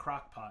it's like a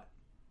crock pot.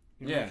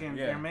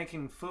 You're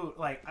making food.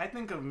 Like, I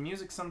think of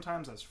music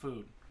sometimes as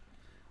food,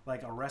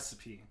 like a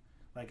recipe.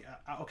 Like,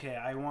 okay,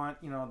 I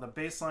want the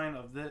bass line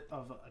of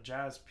a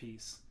jazz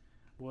piece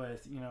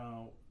with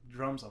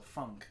drums of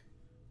funk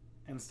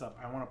and stuff.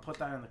 I want to put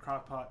that in the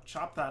crock pot,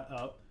 chop that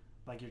up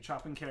like you're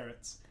chopping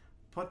carrots,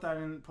 put that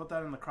in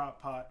the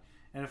crock pot.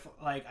 And if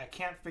like I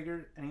can't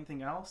figure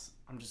anything else,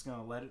 I'm just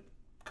gonna let it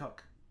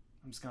cook.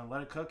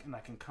 And I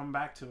can come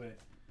back to it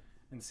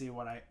and see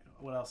what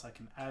else I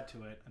can add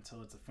to it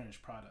until it's a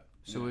finished product.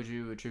 So would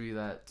you attribute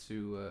that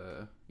to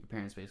your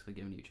parents basically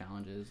giving you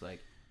challenges, like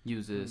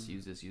use this,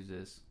 use this, use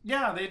this?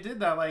 Yeah, they did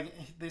that. Like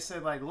they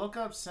said, like look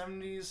up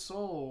 70s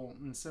soul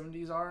and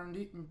 70s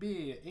R&B,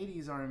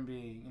 80s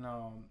R&B.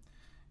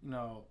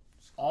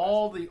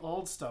 All the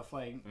old stuff,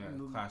 like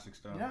classic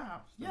stuff.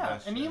 Yeah,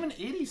 and even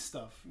 80s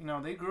stuff.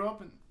 They grew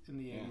up in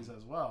the 80s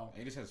as well.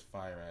 80s has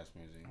fire ass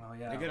music. Oh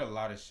yeah, they get a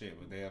lot of shit,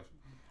 but they have.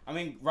 I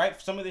mean,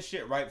 some of this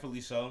shit,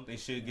 rightfully so. They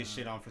should get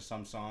shit on for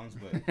some songs,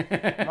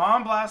 but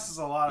Mom blasts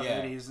a lot of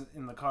 80s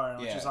in the car,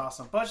 which is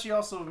awesome. But she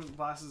also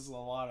blasts a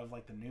lot of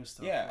like the new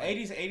stuff. Yeah, like,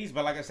 80s.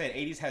 But like I said,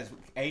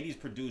 80s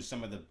produced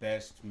some of the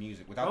best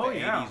music. Without the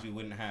 80s, we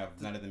wouldn't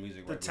have none of the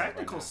music. The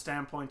technical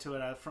standpoint to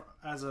it,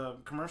 as a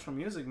commercial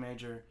music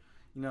major,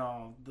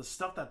 the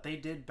stuff that they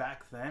did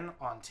back then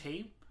on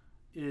tape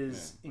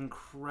is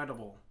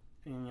incredible.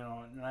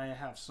 And I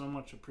have so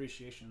much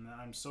appreciation.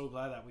 I'm so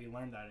glad that we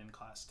learned that in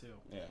class too.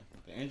 Yeah,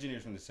 the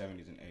engineers from the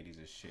 70s and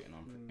 80s is shitting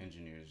on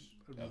engineers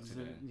of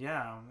today.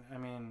 Yeah, I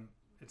mean,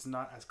 it's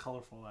not as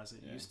colorful as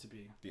it used to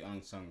be. The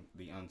unsung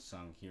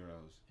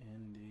heroes.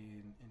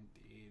 Indeed.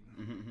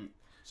 Mm-hmm.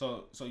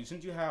 So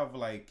since you have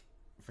like,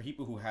 for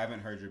people who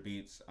haven't heard your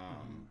beats,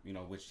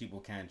 which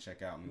people can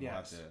check out, and we'll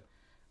have to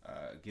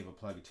give a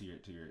plug to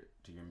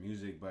your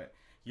music, but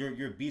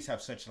your beats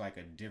have such like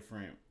a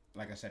different.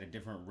 Like I said, a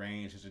different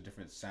range, there's a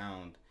different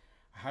sound.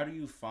 How do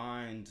you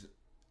find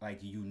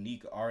like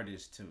unique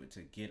artists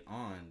to get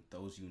on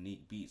those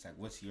unique beats? Like,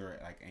 what's your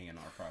like A&R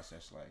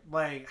process like?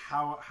 Like,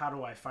 how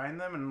do I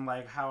find them, and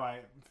like how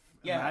I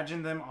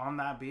imagine them on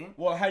that beat?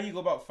 Well, how do you go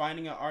about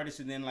finding an artist,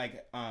 and then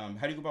like how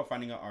do you go about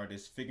finding an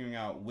artist, figuring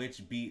out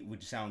which beat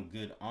would sound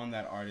good on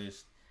that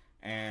artist,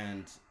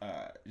 and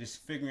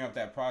just figuring out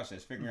that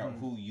process, figuring out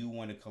who you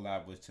want to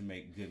collab with to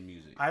make good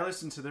music? I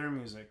listen to their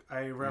music.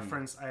 I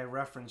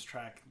reference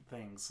track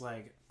things.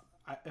 Like,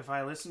 if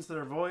I listen to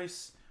their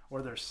voice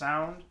or their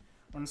sound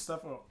and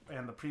stuff,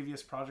 and the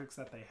previous projects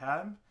that they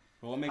had.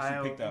 Well, what makes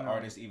you pick the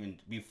artist even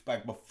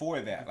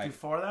before that? Like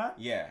before that?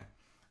 Yeah.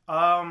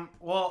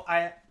 Well,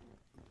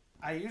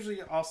 I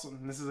usually also,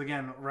 and this is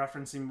again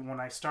referencing when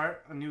I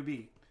start a new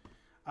beat,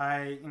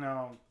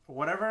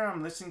 whatever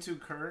I'm listening to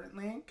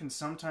currently can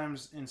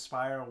sometimes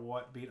inspire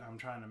what beat I'm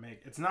trying to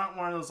make. It's not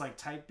one of those like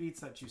type beats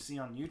that you see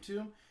on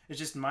YouTube. It's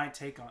just my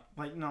take on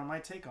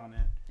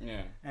it.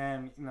 Yeah.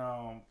 And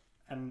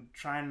and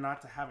trying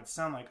not to have it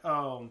sound like,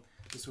 oh,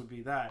 this would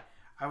be that.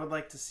 I would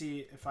like to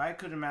see if I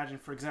could imagine,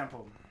 for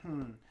example,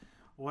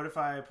 what if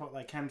I put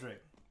like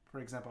Kendrick, for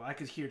example, I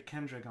could hear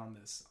Kendrick on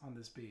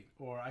this beat,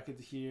 or I could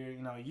hear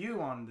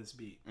you on this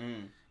beat,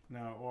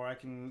 or I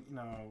can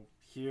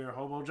hear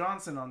Hobo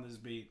Johnson on this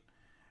beat.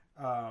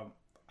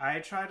 I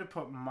try to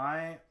put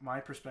my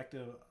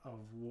perspective of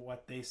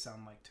what they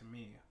sound like to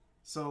me.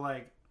 So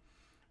like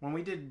when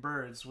we did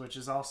Birds, which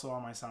is also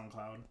on my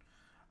SoundCloud,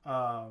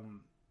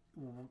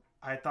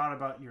 I thought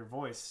about your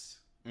voice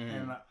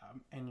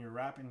and your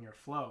rap and your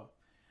flow.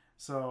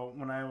 So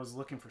when I was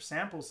looking for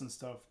samples and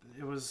stuff,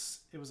 it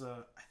was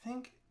I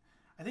think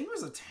it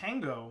was a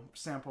tango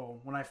sample.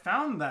 When I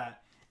found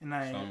that and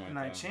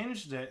I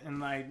changed it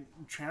and I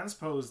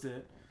transposed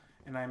it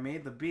and I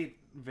made the beat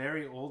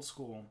very old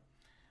school.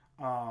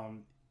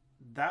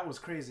 That was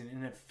crazy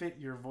and it fit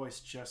your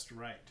voice just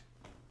right.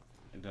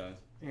 It does.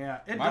 Yeah,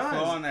 My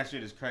flow on that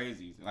shit is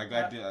crazy. Like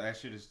that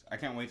shit is. I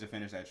can't wait to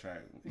finish that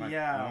track. I'm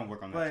gonna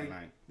work on that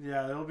tonight.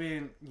 Yeah, it'll be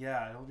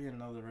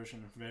another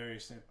version very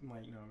soon.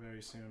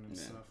 Very soon and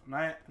stuff.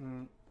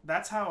 And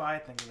that's how I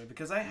think of it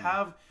because I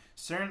have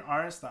certain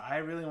artists that I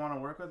really want to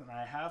work with and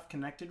I have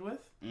connected with.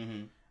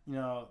 Mm-hmm.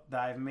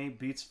 That I've made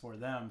beats for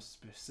them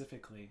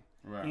specifically.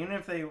 Right. Even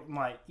if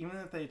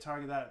they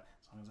target that,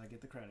 as long as I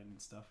get the credit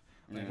and stuff,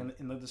 like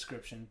in the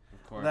description,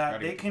 of course,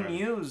 that they can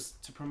use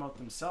to promote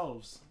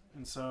themselves.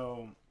 And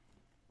so,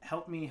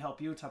 help me help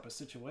you type of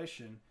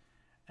situation,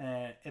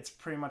 and it's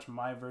pretty much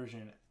my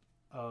version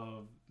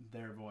of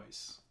their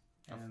voice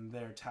and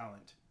their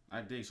talent.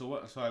 I dig. So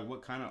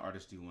what kind of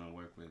artists do you want to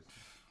work with?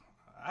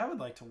 I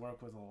would like to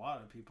work with a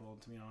lot of people,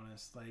 to be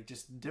honest, like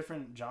just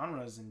different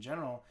genres in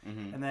general,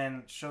 and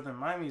then show them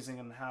my music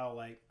and how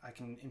like I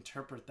can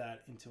interpret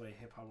that into a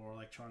hip hop or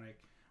electronic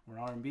or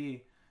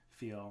R&B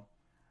feel.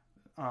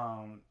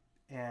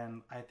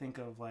 And I think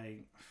of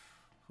like,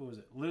 who was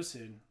it?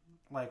 Lucid.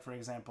 Like, for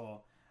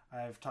example,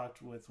 I've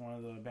talked with one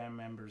of the band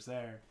members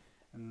there,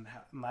 and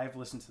I've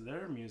listened to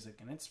their music,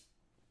 and it's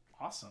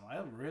awesome. I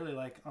really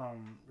like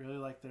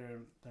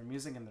their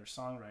music and their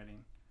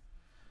songwriting.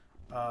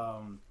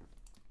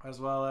 As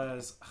well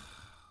as,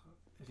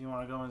 if you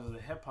want to go into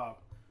the hip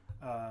hop.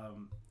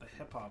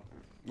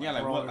 Yeah,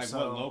 like what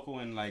local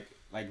and like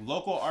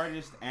local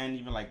artists and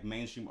even like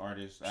mainstream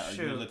artists.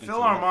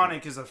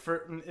 Philharmonic is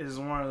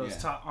one of those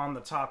top on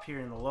the top here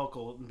in the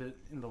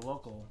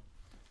local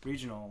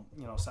regional,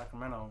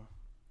 Sacramento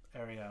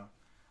area,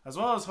 as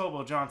well as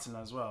Hobo Johnson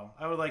as well.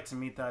 I would like to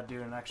meet that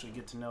dude and actually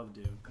get to know the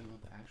dude. You know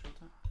the actual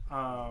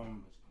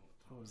time?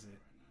 What was it?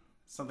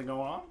 Something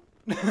going on?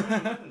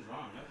 Nothing's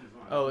wrong.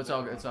 Oh, it's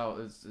about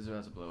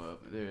to blow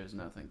up. There is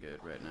nothing good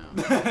right now.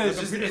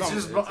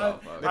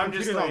 The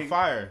computer's on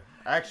fire.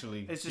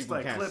 Actually, it's just people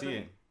like can't clipping. see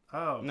it.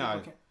 Oh,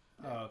 no.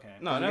 Oh, okay.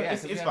 No,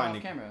 it's fine.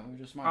 Off camera. We're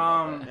just smart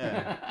about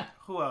that. Yeah.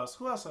 Who else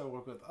I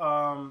work with?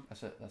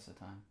 That's the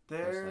time.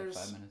 There's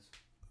like 5 minutes.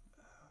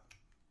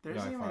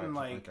 There's even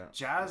like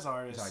jazz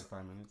artists. It's like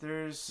 5 minutes.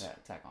 There's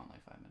tack on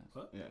like 5 minutes.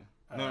 What?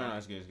 Yeah. No,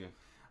 it's good.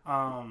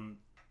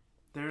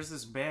 There's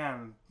this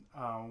band.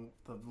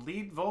 The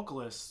lead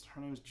vocalist,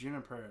 her name's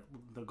Juniper,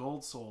 the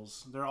Gold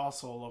Souls. They're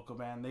also a local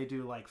band. They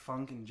do like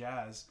funk and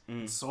jazz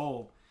and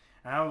soul.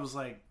 And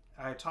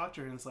I talked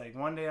to her and it's like,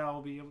 one day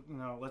I'll be,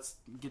 let's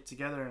get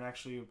together and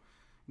actually,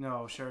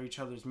 share each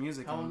other's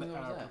music. How long ago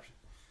was that?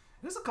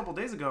 It was a couple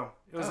days ago.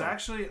 It was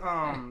actually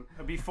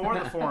before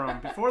the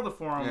forum.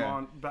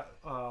 On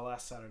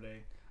last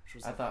Saturday.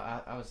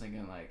 I was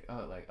thinking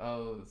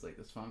it's like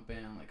this funk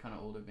band, like kind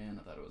of older band.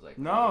 I thought it was like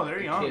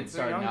they're young. Kids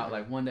starting out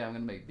like one day I'm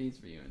gonna make beats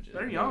for you and shit.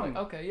 They're young.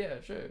 Like, okay, yeah,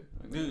 sure.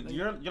 Dude,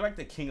 you're like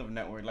the king of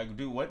network. Like,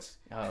 dude, what's?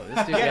 Oh,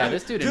 this dude,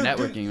 this dude in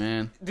networking,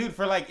 man. Dude,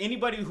 for like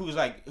anybody who's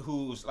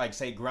like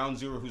say ground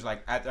zero, who's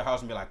like at their house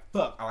and be like,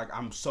 fuck,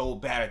 I'm so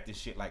bad at this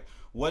shit. Like,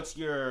 what's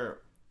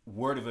your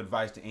word of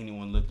advice to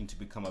anyone looking to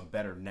become a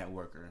better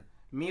networker?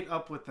 Meet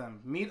up with them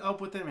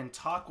and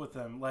talk with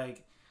them.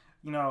 Like,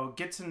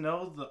 get to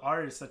know the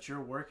artists that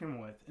you're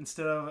working with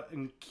instead of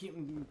keep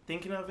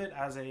thinking of it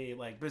as a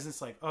like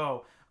business. Like,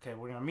 oh, okay,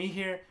 we're gonna meet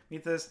here,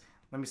 meet this.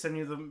 Let me send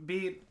you the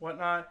beat,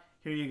 whatnot.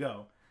 Here you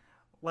go.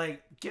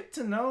 Like, get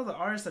to know the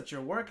artists that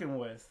you're working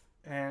with,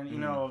 and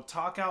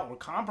talk out or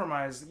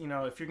compromise.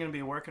 If you're gonna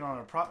be working on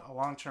a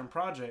long-term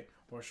project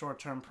or a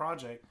short-term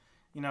project,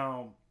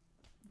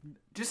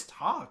 just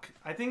talk.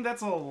 I think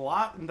that's a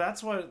lot, and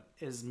that's what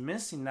is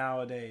missing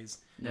nowadays.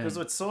 Because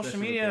with social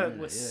media,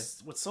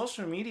 with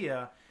social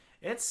media,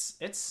 it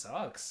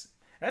sucks.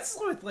 That's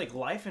with like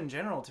life in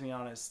general, to be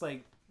honest.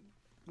 Like,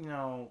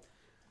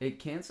 It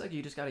can suck.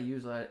 You just gotta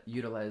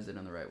utilize it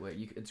in the right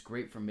way. It's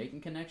great for making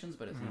connections,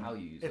 but it's how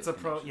you use it. It's a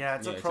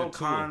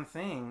pro-con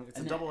thing. It's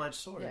a double-edged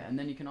sword. Yeah, and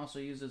then you can also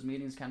use those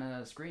meetings kind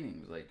of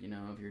screenings. Like, you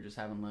know, if you're just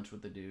having lunch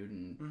with the dude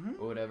and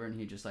or whatever, and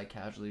he just like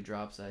casually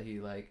drops that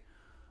he like,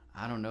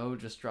 I don't know,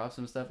 just drops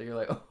some stuff that you're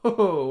like,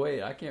 oh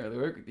wait, I can't really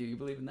work with you. You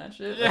believe in that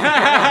shit?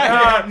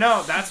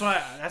 No, that's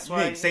why. You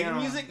make Satan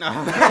music?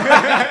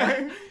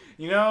 No.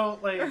 You know,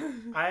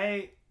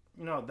 like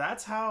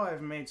that's how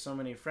I've made so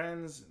many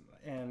friends.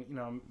 And, you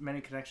know, many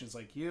connections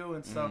like you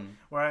and stuff,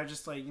 where I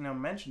just, like, you know,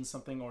 mention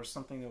something or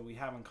something that we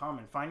have in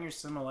common. Find your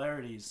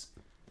similarities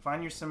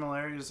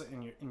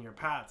in your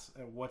paths,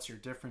 and what's your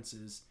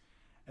differences,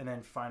 and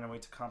then find a way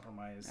to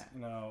compromise,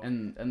 you know.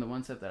 And the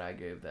one tip that I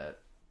gave a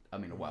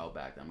while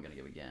back that I'm going to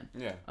give again.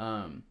 Yeah.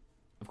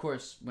 Of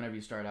course, whenever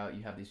you start out,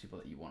 you have these people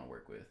that you want to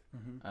work with.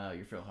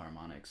 Your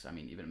Philharmonics. I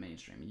mean, even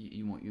mainstream.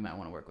 You might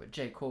want to work with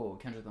J. Cole,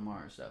 Kendrick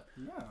Lamar, and stuff.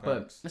 Yeah.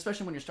 But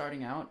especially when you're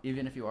starting out,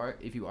 even if you are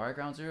at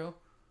Ground Zero,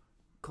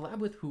 collab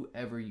with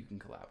whoever you can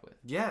collab with.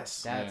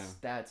 Yes.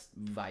 That's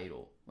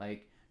vital.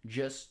 Like,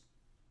 just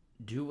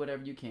do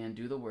whatever you can,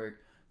 do the work,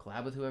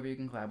 collab with whoever you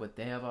can collab with.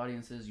 They have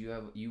audiences,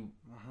 you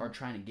are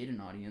trying to get an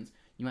audience.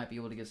 You might be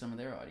able to get some of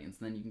their audience,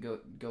 and then you can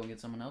go and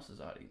get someone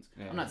else's audience.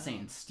 Yeah. I'm not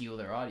saying steal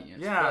their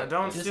audience. Yeah,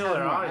 don't steal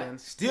their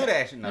audience. Steal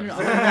that shit. No.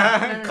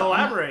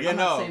 Collaborate. I'm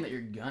not saying that you're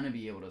gonna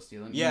be able to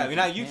steal them.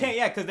 Yeah, you can't.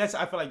 Yeah, because that's,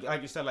 I feel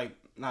like you said, like,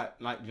 not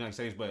United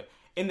States, but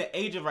in the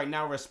age of right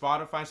now where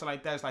Spotify and stuff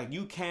like that, it's like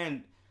you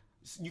can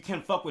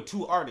fuck with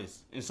two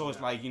artists, and so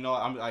it's like, you know,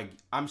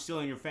 I'm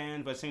stealing your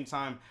fans, but at the same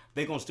time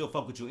they gonna still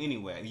fuck with you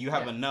anyway. You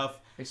have enough,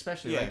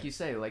 especially like you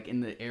say, like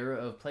in the era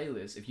of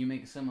playlists. If you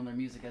make similar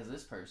music as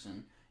this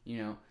person, you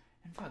know,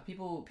 and fuck,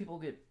 people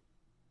get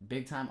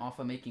big time off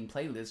of making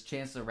playlists.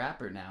 Chance the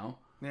Rapper now.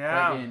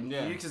 Yeah,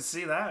 like you can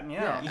see that.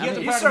 Yeah,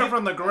 you start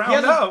from the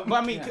ground up.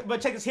 But I mean,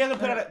 but check this. He hasn't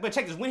put out. But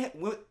check this. When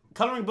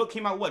Coloring Book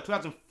came out, what,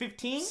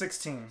 2015?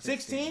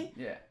 16.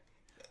 Yeah.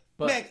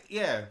 But,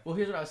 Well,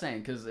 here's what I was saying,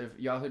 because if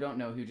y'all who don't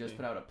know, he just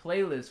put out a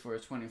playlist for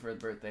his 21st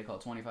birthday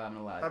called 25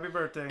 and Alive. Happy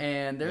birthday!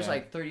 And there's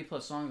like 30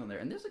 plus songs on there,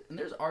 and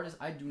there's artists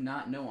I do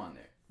not know on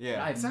there. Yeah,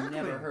 that I've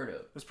never heard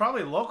of. There's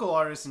probably local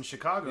artists in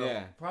Chicago.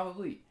 Yeah,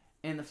 probably.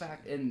 And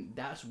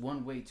that's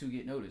one way to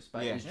get noticed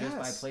is just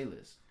by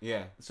playlists.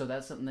 Yeah. So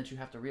that's something that you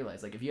have to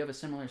realize. Like, if you have a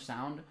similar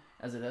sound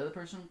as the other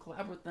person,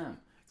 collab with them.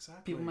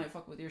 Exactly. People might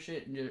fuck with your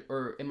shit,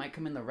 or it might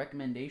come in the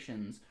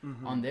recommendations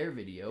on their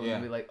video,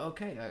 and be like,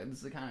 okay, this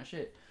is the kind of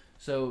shit.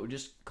 So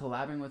just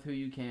collabing with who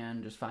you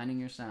can, just finding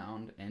your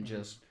sound, and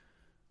just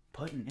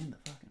putting in the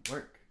fucking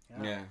work.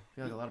 Yeah. I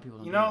feel like a lot of people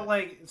don't do that.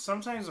 Like,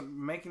 sometimes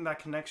making that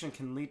connection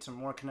can lead to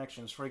more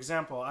connections. For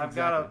example, I've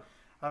got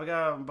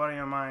a buddy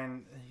of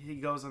mine, he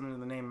goes under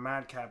the name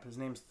Madcap. His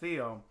name's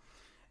Theo.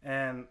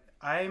 And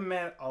I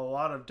met a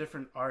lot of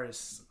different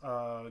artists.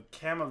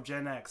 Cam of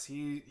Gen X,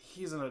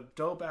 he's a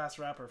dope-ass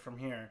rapper from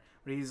here.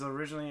 But he's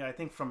originally, I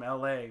think, from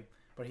LA,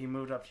 but he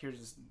moved up here to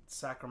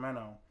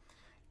Sacramento.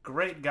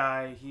 Great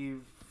guy. He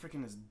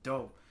freaking is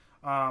dope.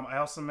 I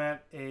also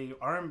met a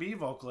R&B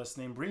vocalist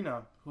named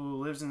Brina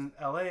who lives in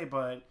LA,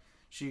 but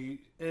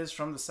she is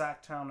from the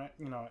Sacktown,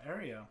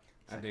 area.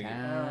 I dig it.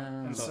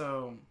 And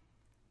so,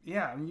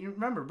 yeah, and you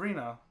remember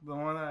Brina, the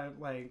one that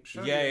I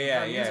showed you.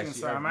 Yeah. Music and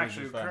stuff. I'm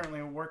actually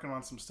currently working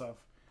on some stuff.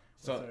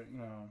 So,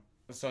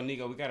 So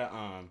Nico, we gotta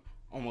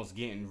almost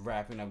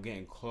wrapping up,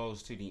 getting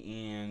close to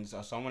the end. So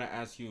I want to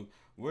ask you,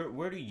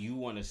 where do you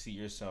want to see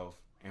yourself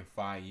in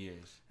 5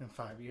 years? In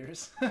 5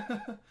 years,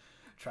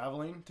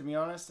 traveling, to be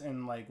honest,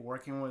 and like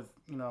working with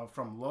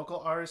from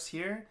local artists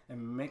here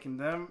and making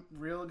them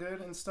real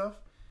good and stuff,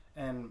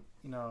 and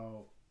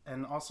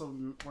and also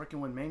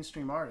working with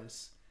mainstream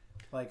artists,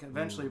 like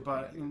eventually.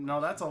 But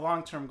that's a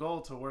long-term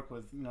goal to work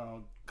with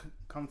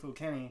Kung Fu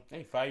Kenny.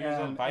 Hey, 5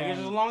 years. 5 years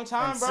is a long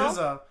time, bro.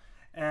 SZA,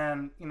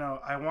 and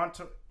I want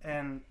to,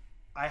 and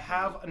I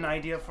have an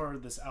idea for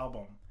this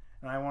album.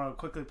 And I want to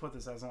quickly put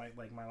this as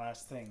my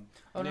last thing.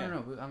 Oh, no.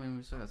 I mean,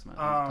 we still got some to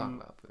talk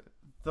about. But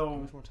how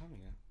much more time we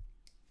got?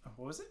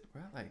 What was it?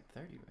 We're at like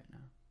 30 right now.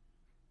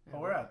 Yeah,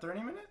 we're at 30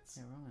 minutes?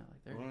 Yeah, we're only at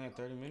like 30. We're only at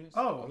 30 minutes?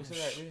 Oh. We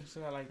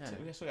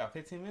still got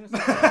 15 minutes?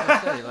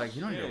 Like,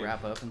 you don't need to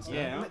wrap up and stuff.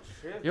 Yeah.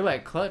 You're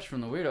like Clutch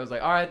from The Weirdos.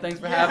 Like, all right, thanks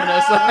for having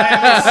us.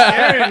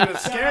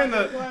 scaring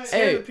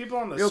the people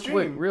on the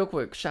stream. Real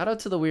quick. Shout out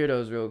to The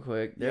Weirdos real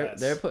quick.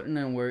 They're putting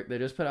in work. They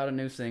just put out a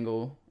new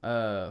single,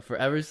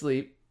 Forever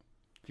Sleep.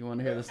 If you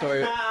want to hear the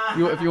story,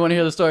 if you want to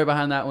hear the story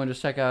behind that one,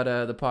 just check out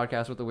the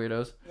podcast with The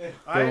Weirdos.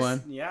 Good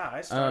one. Yeah,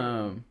 I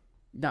started.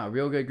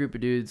 Real good group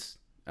of dudes.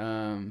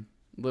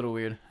 Little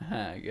weird.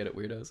 Get it,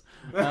 weirdos.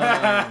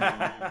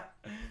 I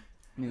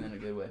mean that in a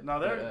good way. No,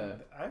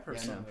 I've heard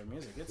some of their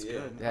music. It's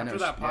good. Yeah, After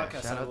that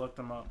podcast, I looked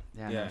them up.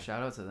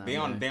 Shout out to them. They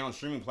on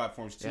streaming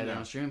platforms too. Yeah, they're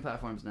on streaming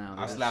platforms now.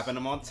 I was slapping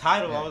them on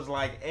Tidal. I was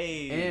like,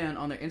 hey. And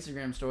on their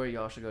Instagram story,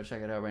 y'all should go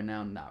check it out right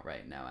now. Not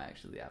right now,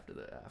 actually. After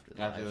the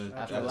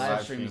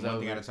live stream is over. One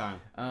thing at a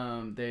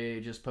time.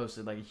 They just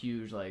posted like a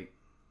huge not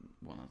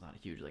a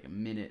huge, like a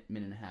minute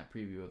and a half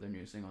preview of their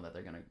new single that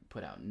they're gonna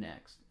put out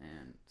next,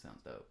 and it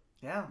sounds dope.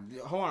 Yeah.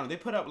 Hold on, they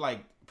put up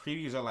like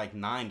previews of like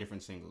 9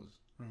 different singles.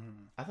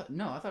 Mm-hmm.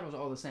 I thought it was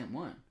all the same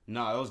one.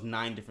 No, it was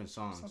 9 different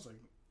songs. Sounds like...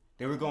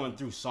 They were going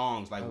through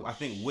songs. Like, I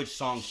think, which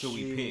song should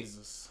we pick?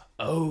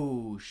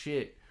 Oh,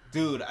 shit.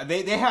 Dude,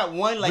 they had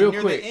one like real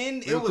near quick, the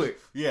end. Real quick.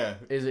 Yeah.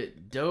 Is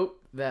it dope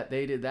that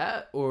they did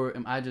that, or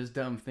am I just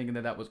dumb thinking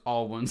that was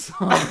all one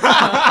song?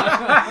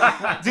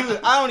 Dude,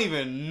 I don't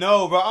even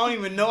know, bro. I don't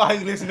even know how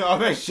you listen to all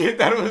that shit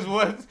that it was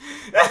what.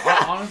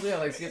 Honestly, I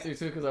like skipped through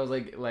too because I was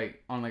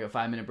like on like a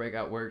 5-minute break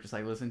at work, just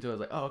like listening to it. I was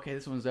like, oh, okay,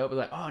 this one's dope. I was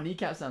like, oh,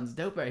 Kneecap sounds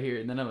dope right here.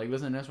 And then I'm like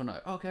listening to this one, I'm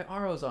like, okay,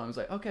 RO song. I was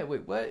like, okay,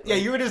 wait, what? Yeah,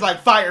 you were just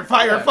like fire.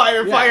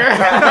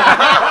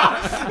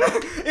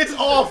 It's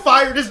all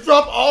fire. Just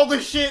drop all the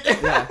shit.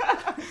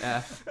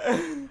 Yeah.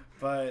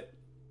 But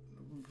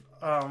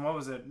what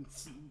was it?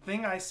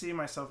 Thing I see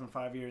myself in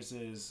 5 years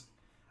is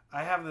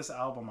I have this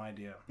album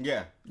idea.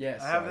 Yeah.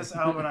 Yes. I have this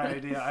album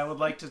idea. I would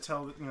like to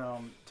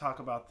talk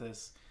about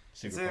this.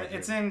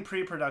 It's in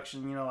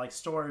pre-production, like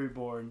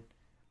storyboard,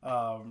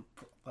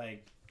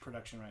 like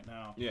production right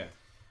now. Yeah.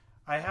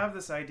 I have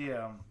this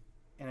idea,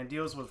 and it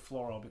deals with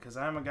floral because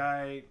I'm a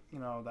guy,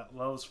 that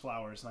loves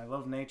flowers and I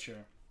love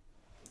nature.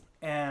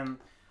 And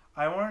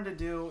I wanted to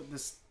do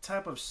this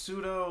type of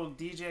pseudo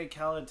DJ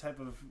Khaled type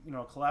of,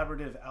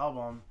 collaborative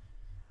album.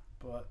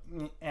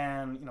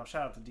 And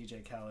shout out to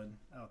DJ Khaled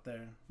out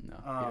there. No,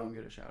 he don't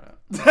get a shout out.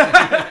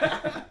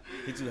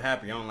 He's too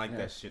happy. I don't like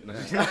that shit.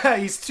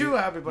 He's too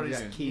happy, but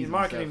he's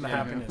marketing the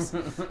happiness.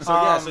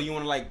 So you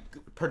want to like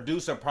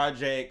produce a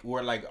project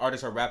where like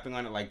artists are rapping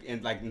on it, like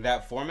in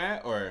that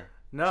format, or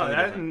no,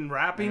 that in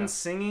rapping,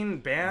 singing,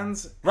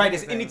 bands. Right,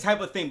 it's any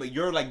type of thing, but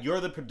you're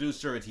the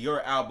producer. It's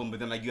your album, but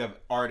then like you have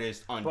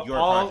artists on your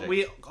project.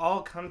 We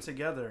all come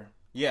together.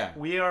 Yeah,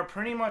 we are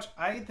pretty much.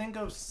 I think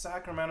of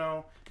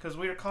Sacramento because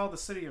we are called the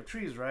city of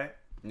trees, right?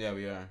 Yeah,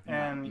 we are.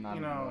 And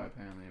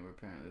apparently we're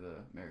the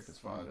America's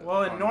father.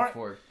 Well, in North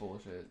Fork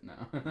bullshit. No.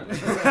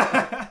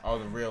 All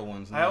the real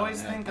ones. I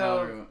always think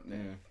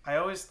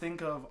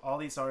of all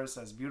these artists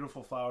as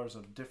beautiful flowers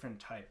of different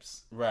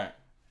types. Right.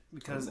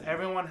 Because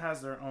everyone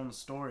has their own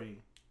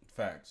story.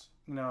 Facts.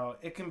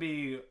 It can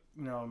be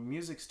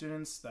music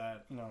students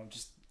that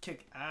just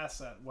kick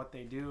ass at what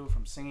they do,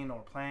 from singing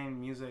or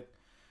playing music,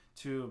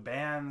 to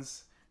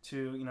bands,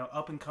 to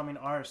up and coming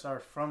artists that are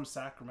from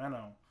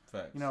Sacramento.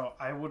 Facts.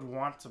 I would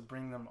want to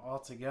bring them all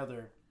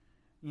together,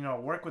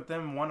 work with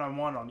them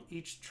one-on-one on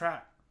each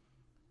track.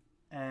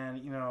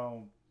 And,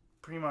 we're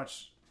pretty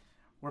much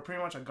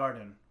a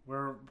garden.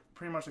 We're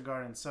pretty much a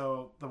garden.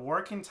 So the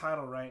working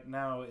title right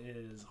now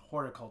is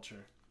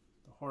Horticulture.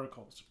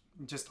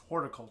 Just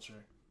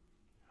Horticulture.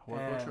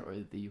 Horticulture or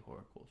the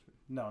Horticulture?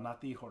 No,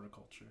 not the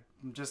Horticulture.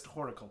 Just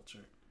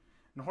Horticulture.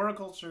 And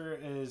horticulture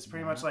is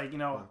pretty much like,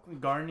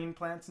 gardening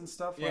plants and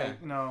stuff. Yeah.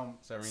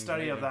 Like,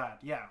 study of that.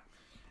 Yeah.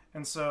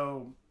 And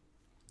so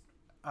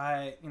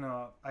I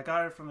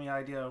got it from the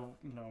idea of,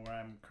 where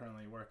I'm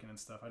currently working and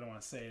stuff. I don't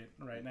want to say it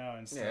right now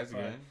and stuff. Yeah, that's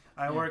good.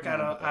 I work at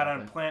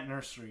a plant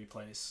nursery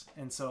place.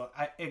 And so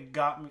it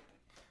got me,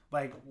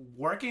 like,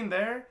 working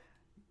there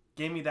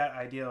gave me that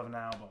idea of an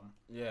album.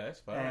 Yeah, that's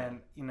fine.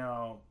 And,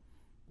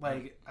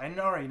 like, I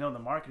already know the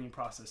marketing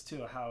process,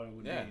 too, how it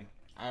would be.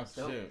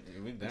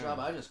 Absolutely. The job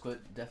I just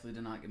quit definitely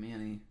did not give me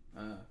any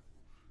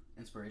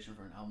inspiration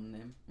for an album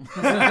name.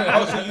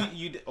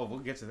 We'll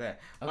get to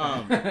that.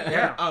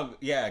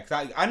 Okay.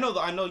 Cause I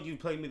know you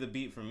played me the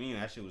beat for me,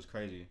 and that shit was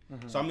crazy.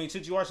 Mm-hmm. So I mean,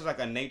 since you are just like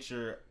a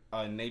nature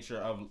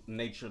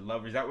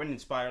lover, is that what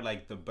inspired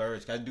like the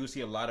birds? Cause I do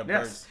see a lot of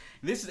birds.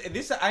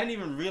 This I didn't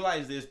even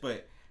realize this,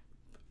 but.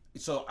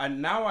 So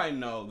now I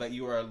know that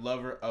you are a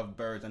lover of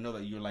birds. I know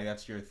that you're like,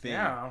 that's your thing.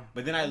 Yeah.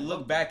 But then I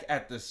look back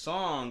at the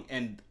song,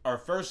 and our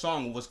first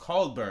song was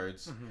called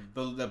Birds.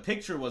 Mm-hmm. The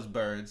picture was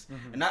birds.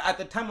 Mm-hmm. And at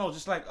the time I was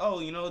just like, oh,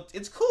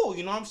 it's cool.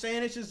 You know what I'm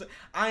saying? It's just,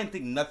 I didn't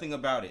think nothing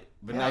about it.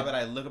 But now that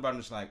I look about it, I'm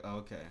just like, oh,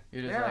 okay.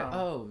 You're just like,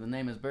 oh, the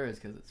name is Birds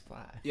because it's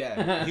fly.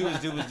 Yeah. He was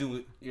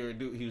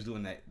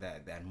doing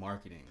that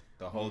marketing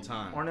the whole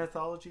time.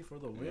 Ornithology for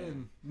the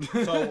win.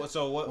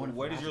 So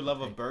where does your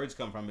love of birds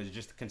come from? Is it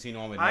just to continue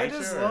on with nature?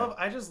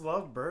 I just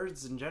love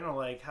birds in general.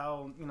 Like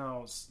how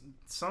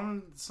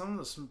some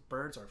of the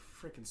birds are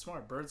freaking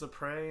smart. Birds of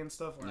prey and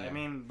stuff. Yeah. I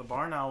mean, the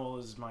barn owl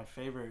is my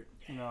favorite.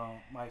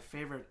 My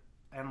favorite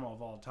animal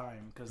of all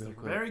time because they're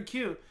very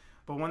cute.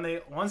 But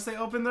once they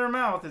open their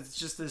mouth, it's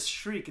just this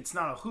shriek. It's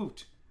not a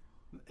hoot.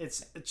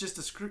 It's just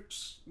a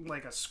screech,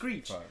 like a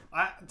screech.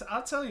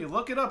 I'll tell you.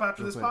 Look it up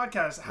after this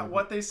podcast.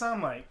 What they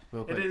sound like.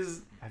 It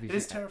is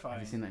terrifying.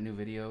 Have you seen that new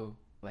video?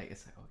 Like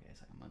it's like a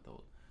month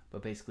old.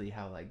 But basically,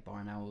 how like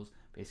barn owls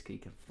basically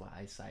can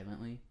fly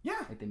silently.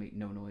 Yeah. Like they make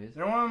no noise.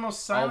 They're one of the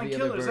most silent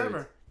killers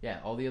ever. Yeah,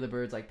 all the other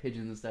birds like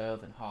pigeons and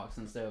stuff and hawks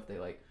and stuff. They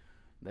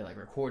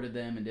recorded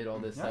them and did all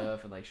this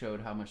stuff and like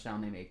showed how much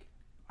sound they make.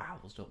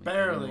 owls don't make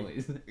Barely. any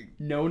noise.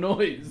 No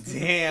noise.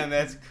 Damn,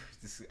 that's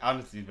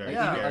honestly very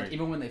scary. Like,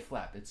 even when they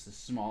flap, it's the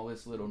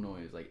smallest little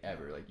noise like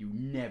ever. Like you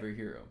never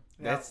hear them.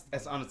 That's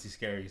honestly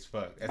scary as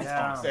fuck.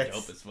 That's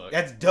dope as fuck.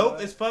 That's dope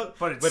as fuck.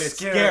 But it's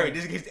scary.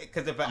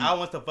 Because if an owl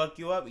wants to fuck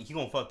you up, he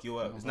gonna fuck you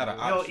up. It's not an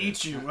option. He'll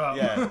eat you up.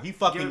 Yeah, he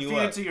fucking you feed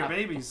up. it to your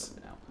babies.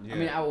 Yeah. I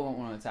mean, owl won't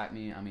want to attack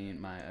me. I mean,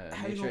 my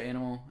nature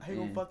animal. How you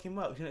gonna fuck him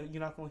up? You're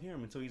not gonna hear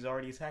him until he's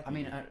already attacking. I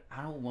mean,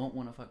 owl won't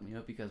want to fuck me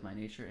up because my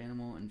nature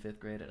animal in 5th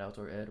grade at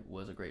Outdoor Ed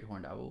was a great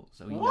horned owl.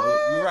 So he knows.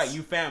 You're right.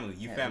 You family.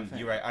 Family.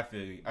 You're right. I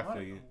feel you.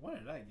 What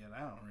did I get?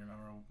 I don't remember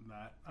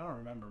that. I don't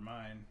remember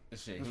mine.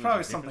 Shit, it's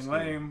probably something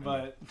lame,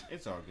 but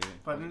it's all good.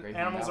 But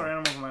animals are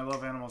animals, and I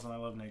love animals, and I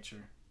love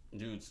nature.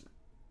 Dude, so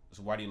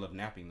why do you love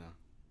napping though?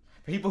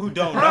 People who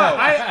don't know.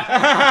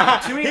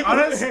 To be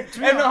honest,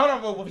 hold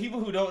on, but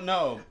people who don't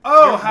know.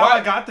 Oh, how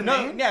I got the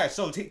name? Yeah,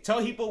 so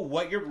tell people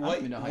what your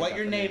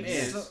name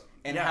is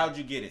and how'd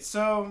you get it.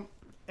 So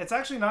it's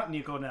actually not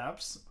Nico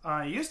Naps.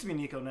 It used to be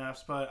Nico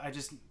Naps, but I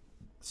just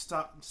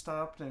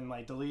stopped and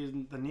like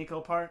deleted the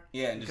Nico part.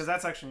 Yeah, because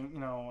that's actually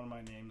one of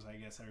my names. I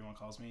guess everyone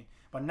calls me.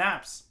 But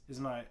Naps is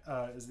my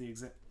is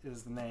the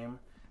name,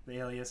 the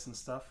alias and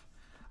stuff.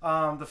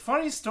 The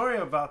funny story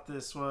about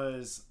this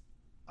was,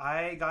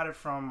 I got it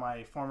from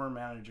my former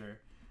manager,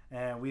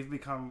 and we've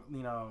become,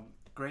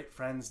 great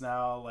friends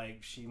now.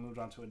 Like, she moved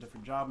on to a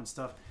different job and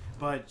stuff,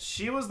 but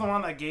she was the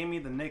one that gave me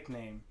the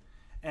nickname.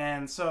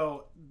 And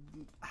so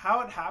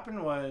how it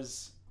happened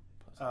was,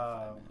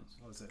 what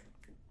was it?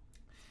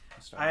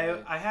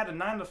 I had a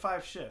 9 to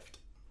 5 shift,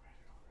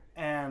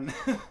 and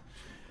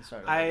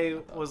I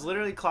was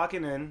literally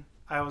clocking in.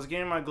 I was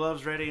getting my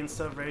gloves ready and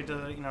stuff, ready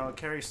to,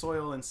 carry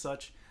soil and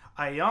such.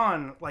 I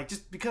yawn,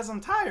 just because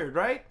I'm tired,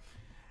 right?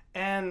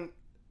 And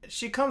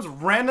she comes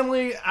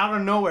randomly out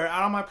of nowhere,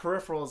 out of my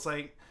peripherals,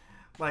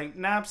 like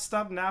Naps,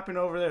 stop napping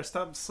over there.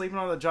 Stop sleeping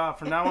on the job.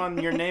 From now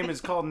on, your name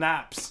is called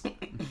Naps.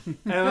 And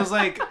it was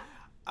I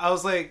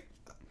was like,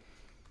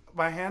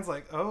 my hand's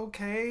like,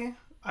 okay.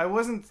 I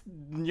wasn't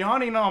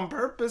yawning on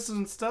purpose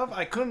and stuff.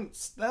 I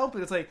couldn't help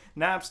it. It's like,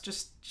 Naps,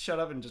 just shut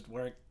up and just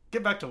work.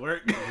 Get back to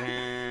work.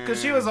 Because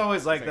she was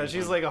always like that.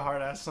 She's like a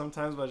hard ass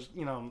sometimes, but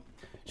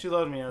she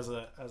loved me as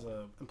a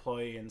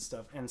employee and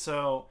stuff. And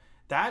so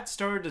that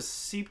started to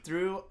seep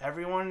through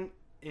everyone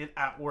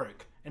at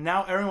work. And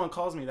now everyone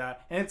calls me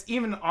that. And it's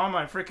even on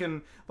my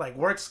freaking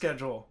work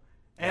schedule.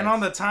 And on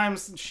the time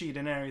sheet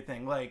and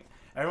everything.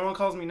 Everyone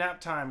calls me Nap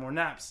Time or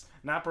Naps,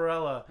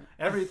 Naparella,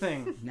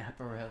 everything.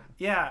 Naparella.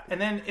 Yeah, and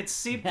then it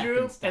seeped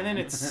through,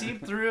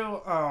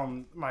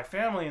 my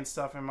family and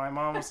stuff. And my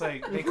mom was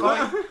like, they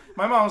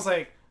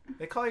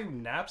call you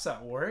Naps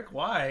at work?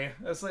 Why?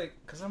 It's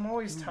because I'm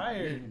always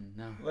tired.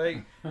 No.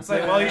 It's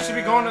well, you should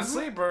be going to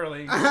sleep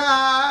early.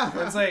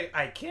 It's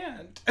I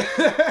can't.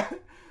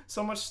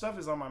 So much stuff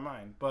is on my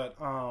mind. But,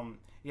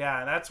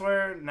 yeah, that's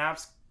where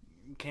Naps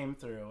came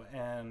through.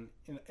 And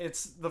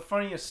it's the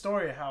funniest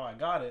story how I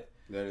got it.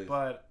 That is.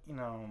 But,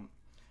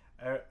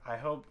 I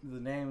hope the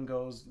name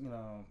goes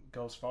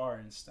far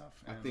and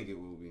stuff. I think it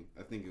will be.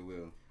 I think it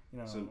will.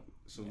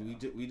 So we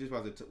just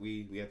about to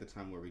we at the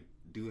time where we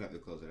do have to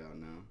close it out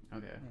now.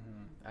 Okay.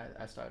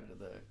 Mm-hmm. I started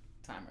the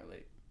timer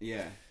late.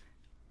 Yeah.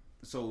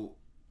 So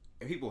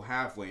people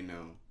halfway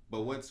know,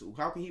 but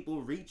how can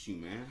people reach you,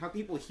 man? How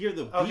can people hear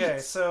the beats? Okay,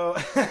 so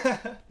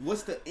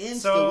what's the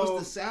Insta?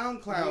 What's the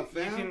SoundCloud,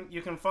 fam?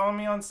 You can follow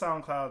me on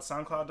SoundCloud,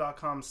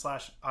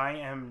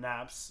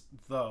 soundcloud.com/IamNaps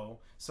though.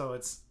 So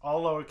it's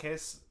all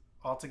lowercase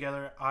all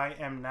together. I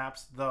am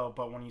Naps though,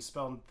 but when you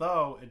spell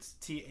though, it's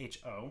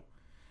THO.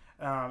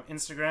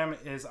 Instagram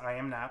is I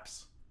am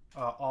Naps,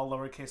 all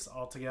lowercase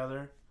all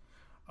together.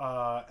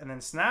 And then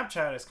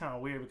Snapchat is kind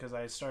of weird because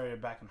I started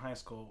it back in high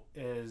school.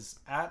 Is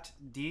at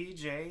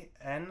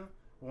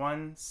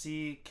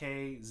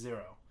DJN1CK0.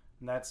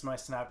 And that's my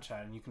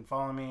Snapchat. And you can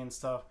follow me and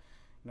stuff.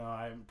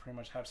 I pretty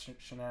much have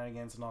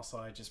shenanigans, and also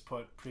I just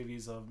put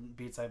previews of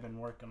beats I've been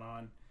working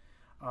on.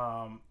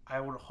 I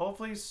would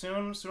hopefully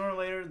sooner or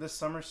later this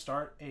summer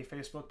start a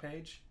Facebook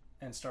page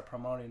and start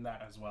promoting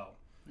that as well.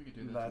 We could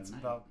do that.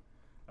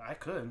 I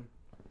could,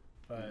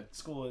 but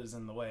school is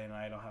in the way, and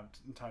I don't have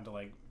time to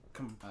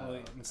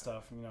complete and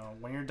stuff.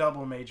 When you're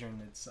double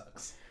majoring, it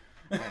sucks.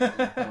 Don't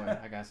worry,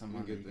 I got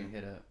someone you can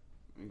hit up.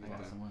 I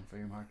got someone for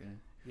your marketing.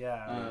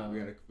 Yeah, we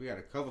got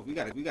a couple. We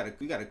got a couple.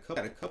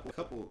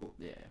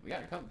 Yeah, we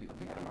got a couple people.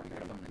 We got a marketing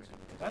next week.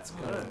 That's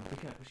good. We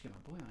should get my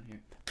boy on here.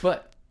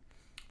 But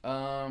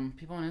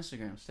people on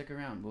Instagram, stick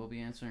around. We'll be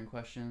answering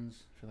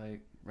questions for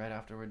right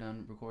after we're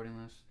done recording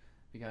this.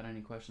 If you got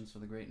any questions for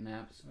the great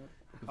Naps,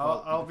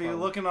 I'll be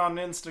looking on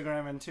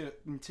Instagram and too.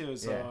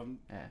 So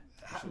yeah.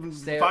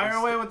 Fire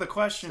away with the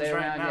questions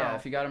right now. Yeah,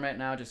 if you got them right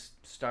now,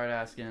 just start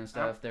asking and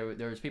stuff. There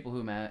was people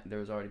who mad. There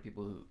was already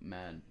people who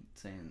mad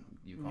saying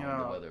you call them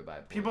the weather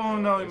bipolar. People who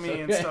know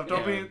me and stuff.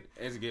 Don't be.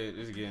 It's good.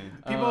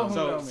 People who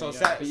know me.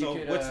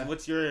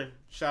 What's your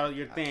shout out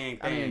your thing?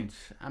 I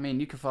mean,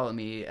 you can follow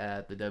me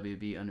at the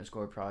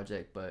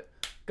WB_project, but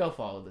go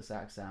follow the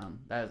Sack Sound.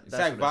 That's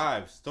Sack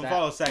Vibes. Don't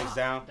follow Sack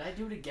Sound. Did I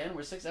do it again?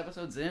 We're 6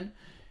 episodes in.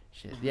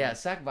 Shit. Yeah,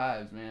 Sack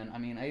Vibes, man. I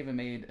mean, I even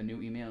made a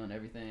new email and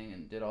everything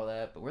and did all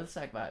that. But we're the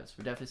Sack Vibes.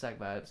 We're definitely Sack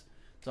Vibes.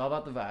 It's all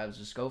about the vibes.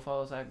 Just go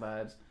follow Sack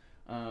Vibes.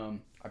 Our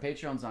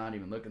Patreon's not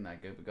even looking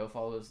that good, but go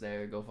follow us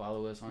there. Go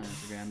follow us on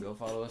Instagram. Go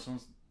follow us on...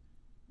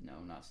 No,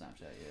 not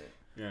Snapchat yet.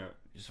 Yeah.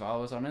 Just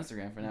follow us on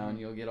Instagram for now, and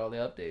you'll get all the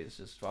updates.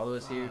 Just follow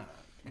us here.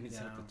 I need to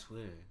set up the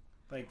Twitter.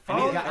 Like,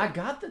 I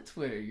got the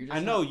Twitter. You're just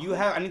I know you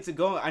have. I need to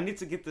go. I need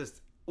to get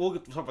this. We'll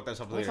talk about that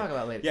stuff later. We'll talk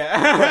about it later.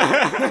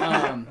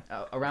 Yeah.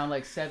 Around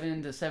like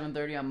 7 to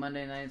 7:30 on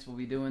Monday nights, we'll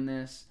be doing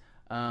this.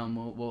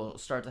 We'll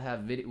start to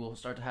have We'll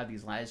start to have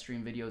these live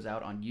stream videos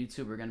out on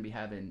YouTube. We're gonna be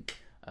having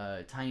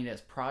Tiny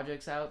Desk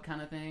projects out,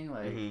 kind of thing.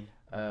 Like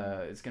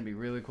it's gonna be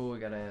really cool.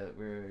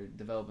 We're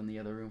developing the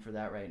other room for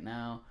that right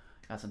now.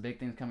 Got some big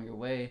things coming your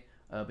way.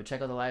 But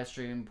check out the live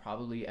stream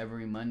probably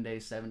every Monday,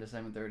 7 to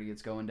 7:30.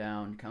 It's going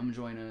down. Come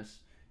join us.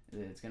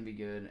 It's going to be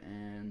good.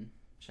 And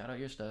shout out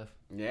your stuff.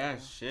 Yeah,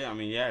 shit. I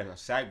mean, yeah,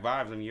 Sack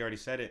Vibes. I mean, you already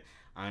said it.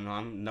 I know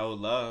I'm No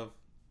Love.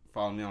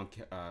 Follow me on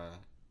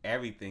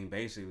everything,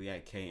 basically,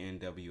 at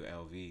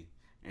KNWLV.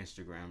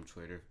 Instagram,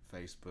 Twitter,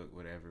 Facebook,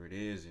 whatever it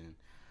is. And,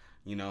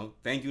 you know,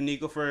 thank you,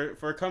 Nico,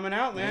 for coming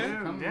out,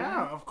 man.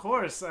 Yeah, of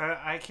course.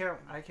 I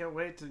can't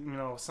wait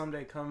to,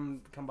 someday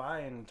come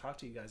by and talk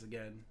to you guys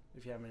again.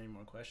 If you have any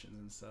more questions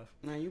and stuff.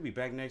 Man, you'll be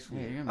back next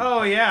week.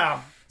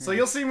 Yeah. So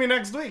you'll see me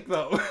next week,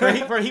 though.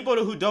 for people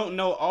who don't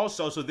know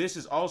also, so this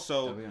is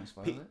also... Are we going to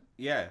spoil it?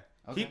 Yeah.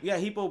 Okay.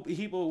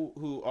 People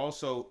who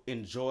also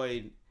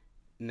enjoyed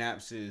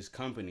Naps's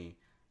company.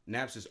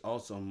 Naps is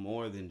also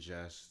more than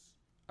just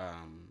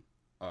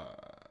a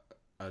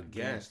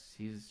guest.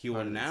 He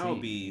will now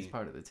be... He's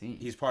part of the team.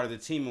 He's part of the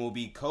team and will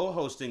be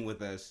co-hosting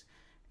with us,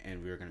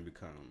 and we're going to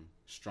become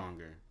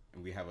stronger.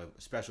 And we have a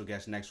special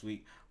guest next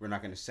week. We're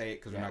not going to say it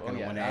because we're not going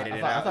to want to edit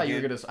it out.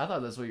 I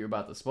thought that's what you were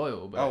about to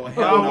spoil. But oh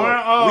hell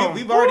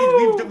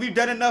no! We've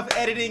done enough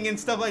editing and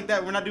stuff like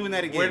that. We're not doing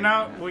that again. We're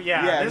not. Well,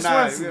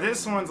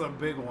 this one's a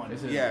big one.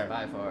 This is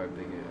by far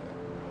big.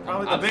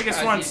 Probably the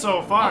biggest one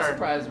so far. I'm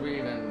surprised we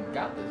even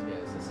got this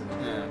guest.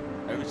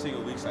 Every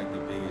single week's like the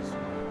biggest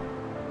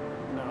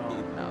one.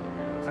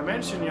 No. I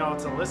mentioned y'all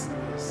to listen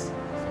to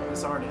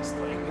this artist.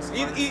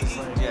 Either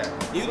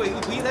way,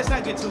 let's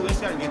not get to the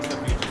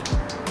future.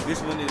 This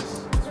one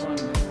is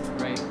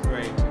great.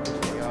 We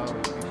appreciate y'all.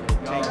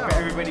 Thank you for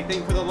everybody. Thank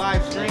you for the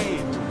live stream.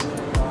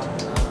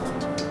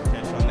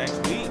 Until next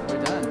week.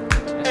 We're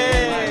done.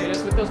 Hey!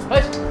 Just with those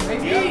push,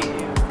 baby.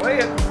 Play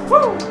it.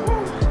 Woo!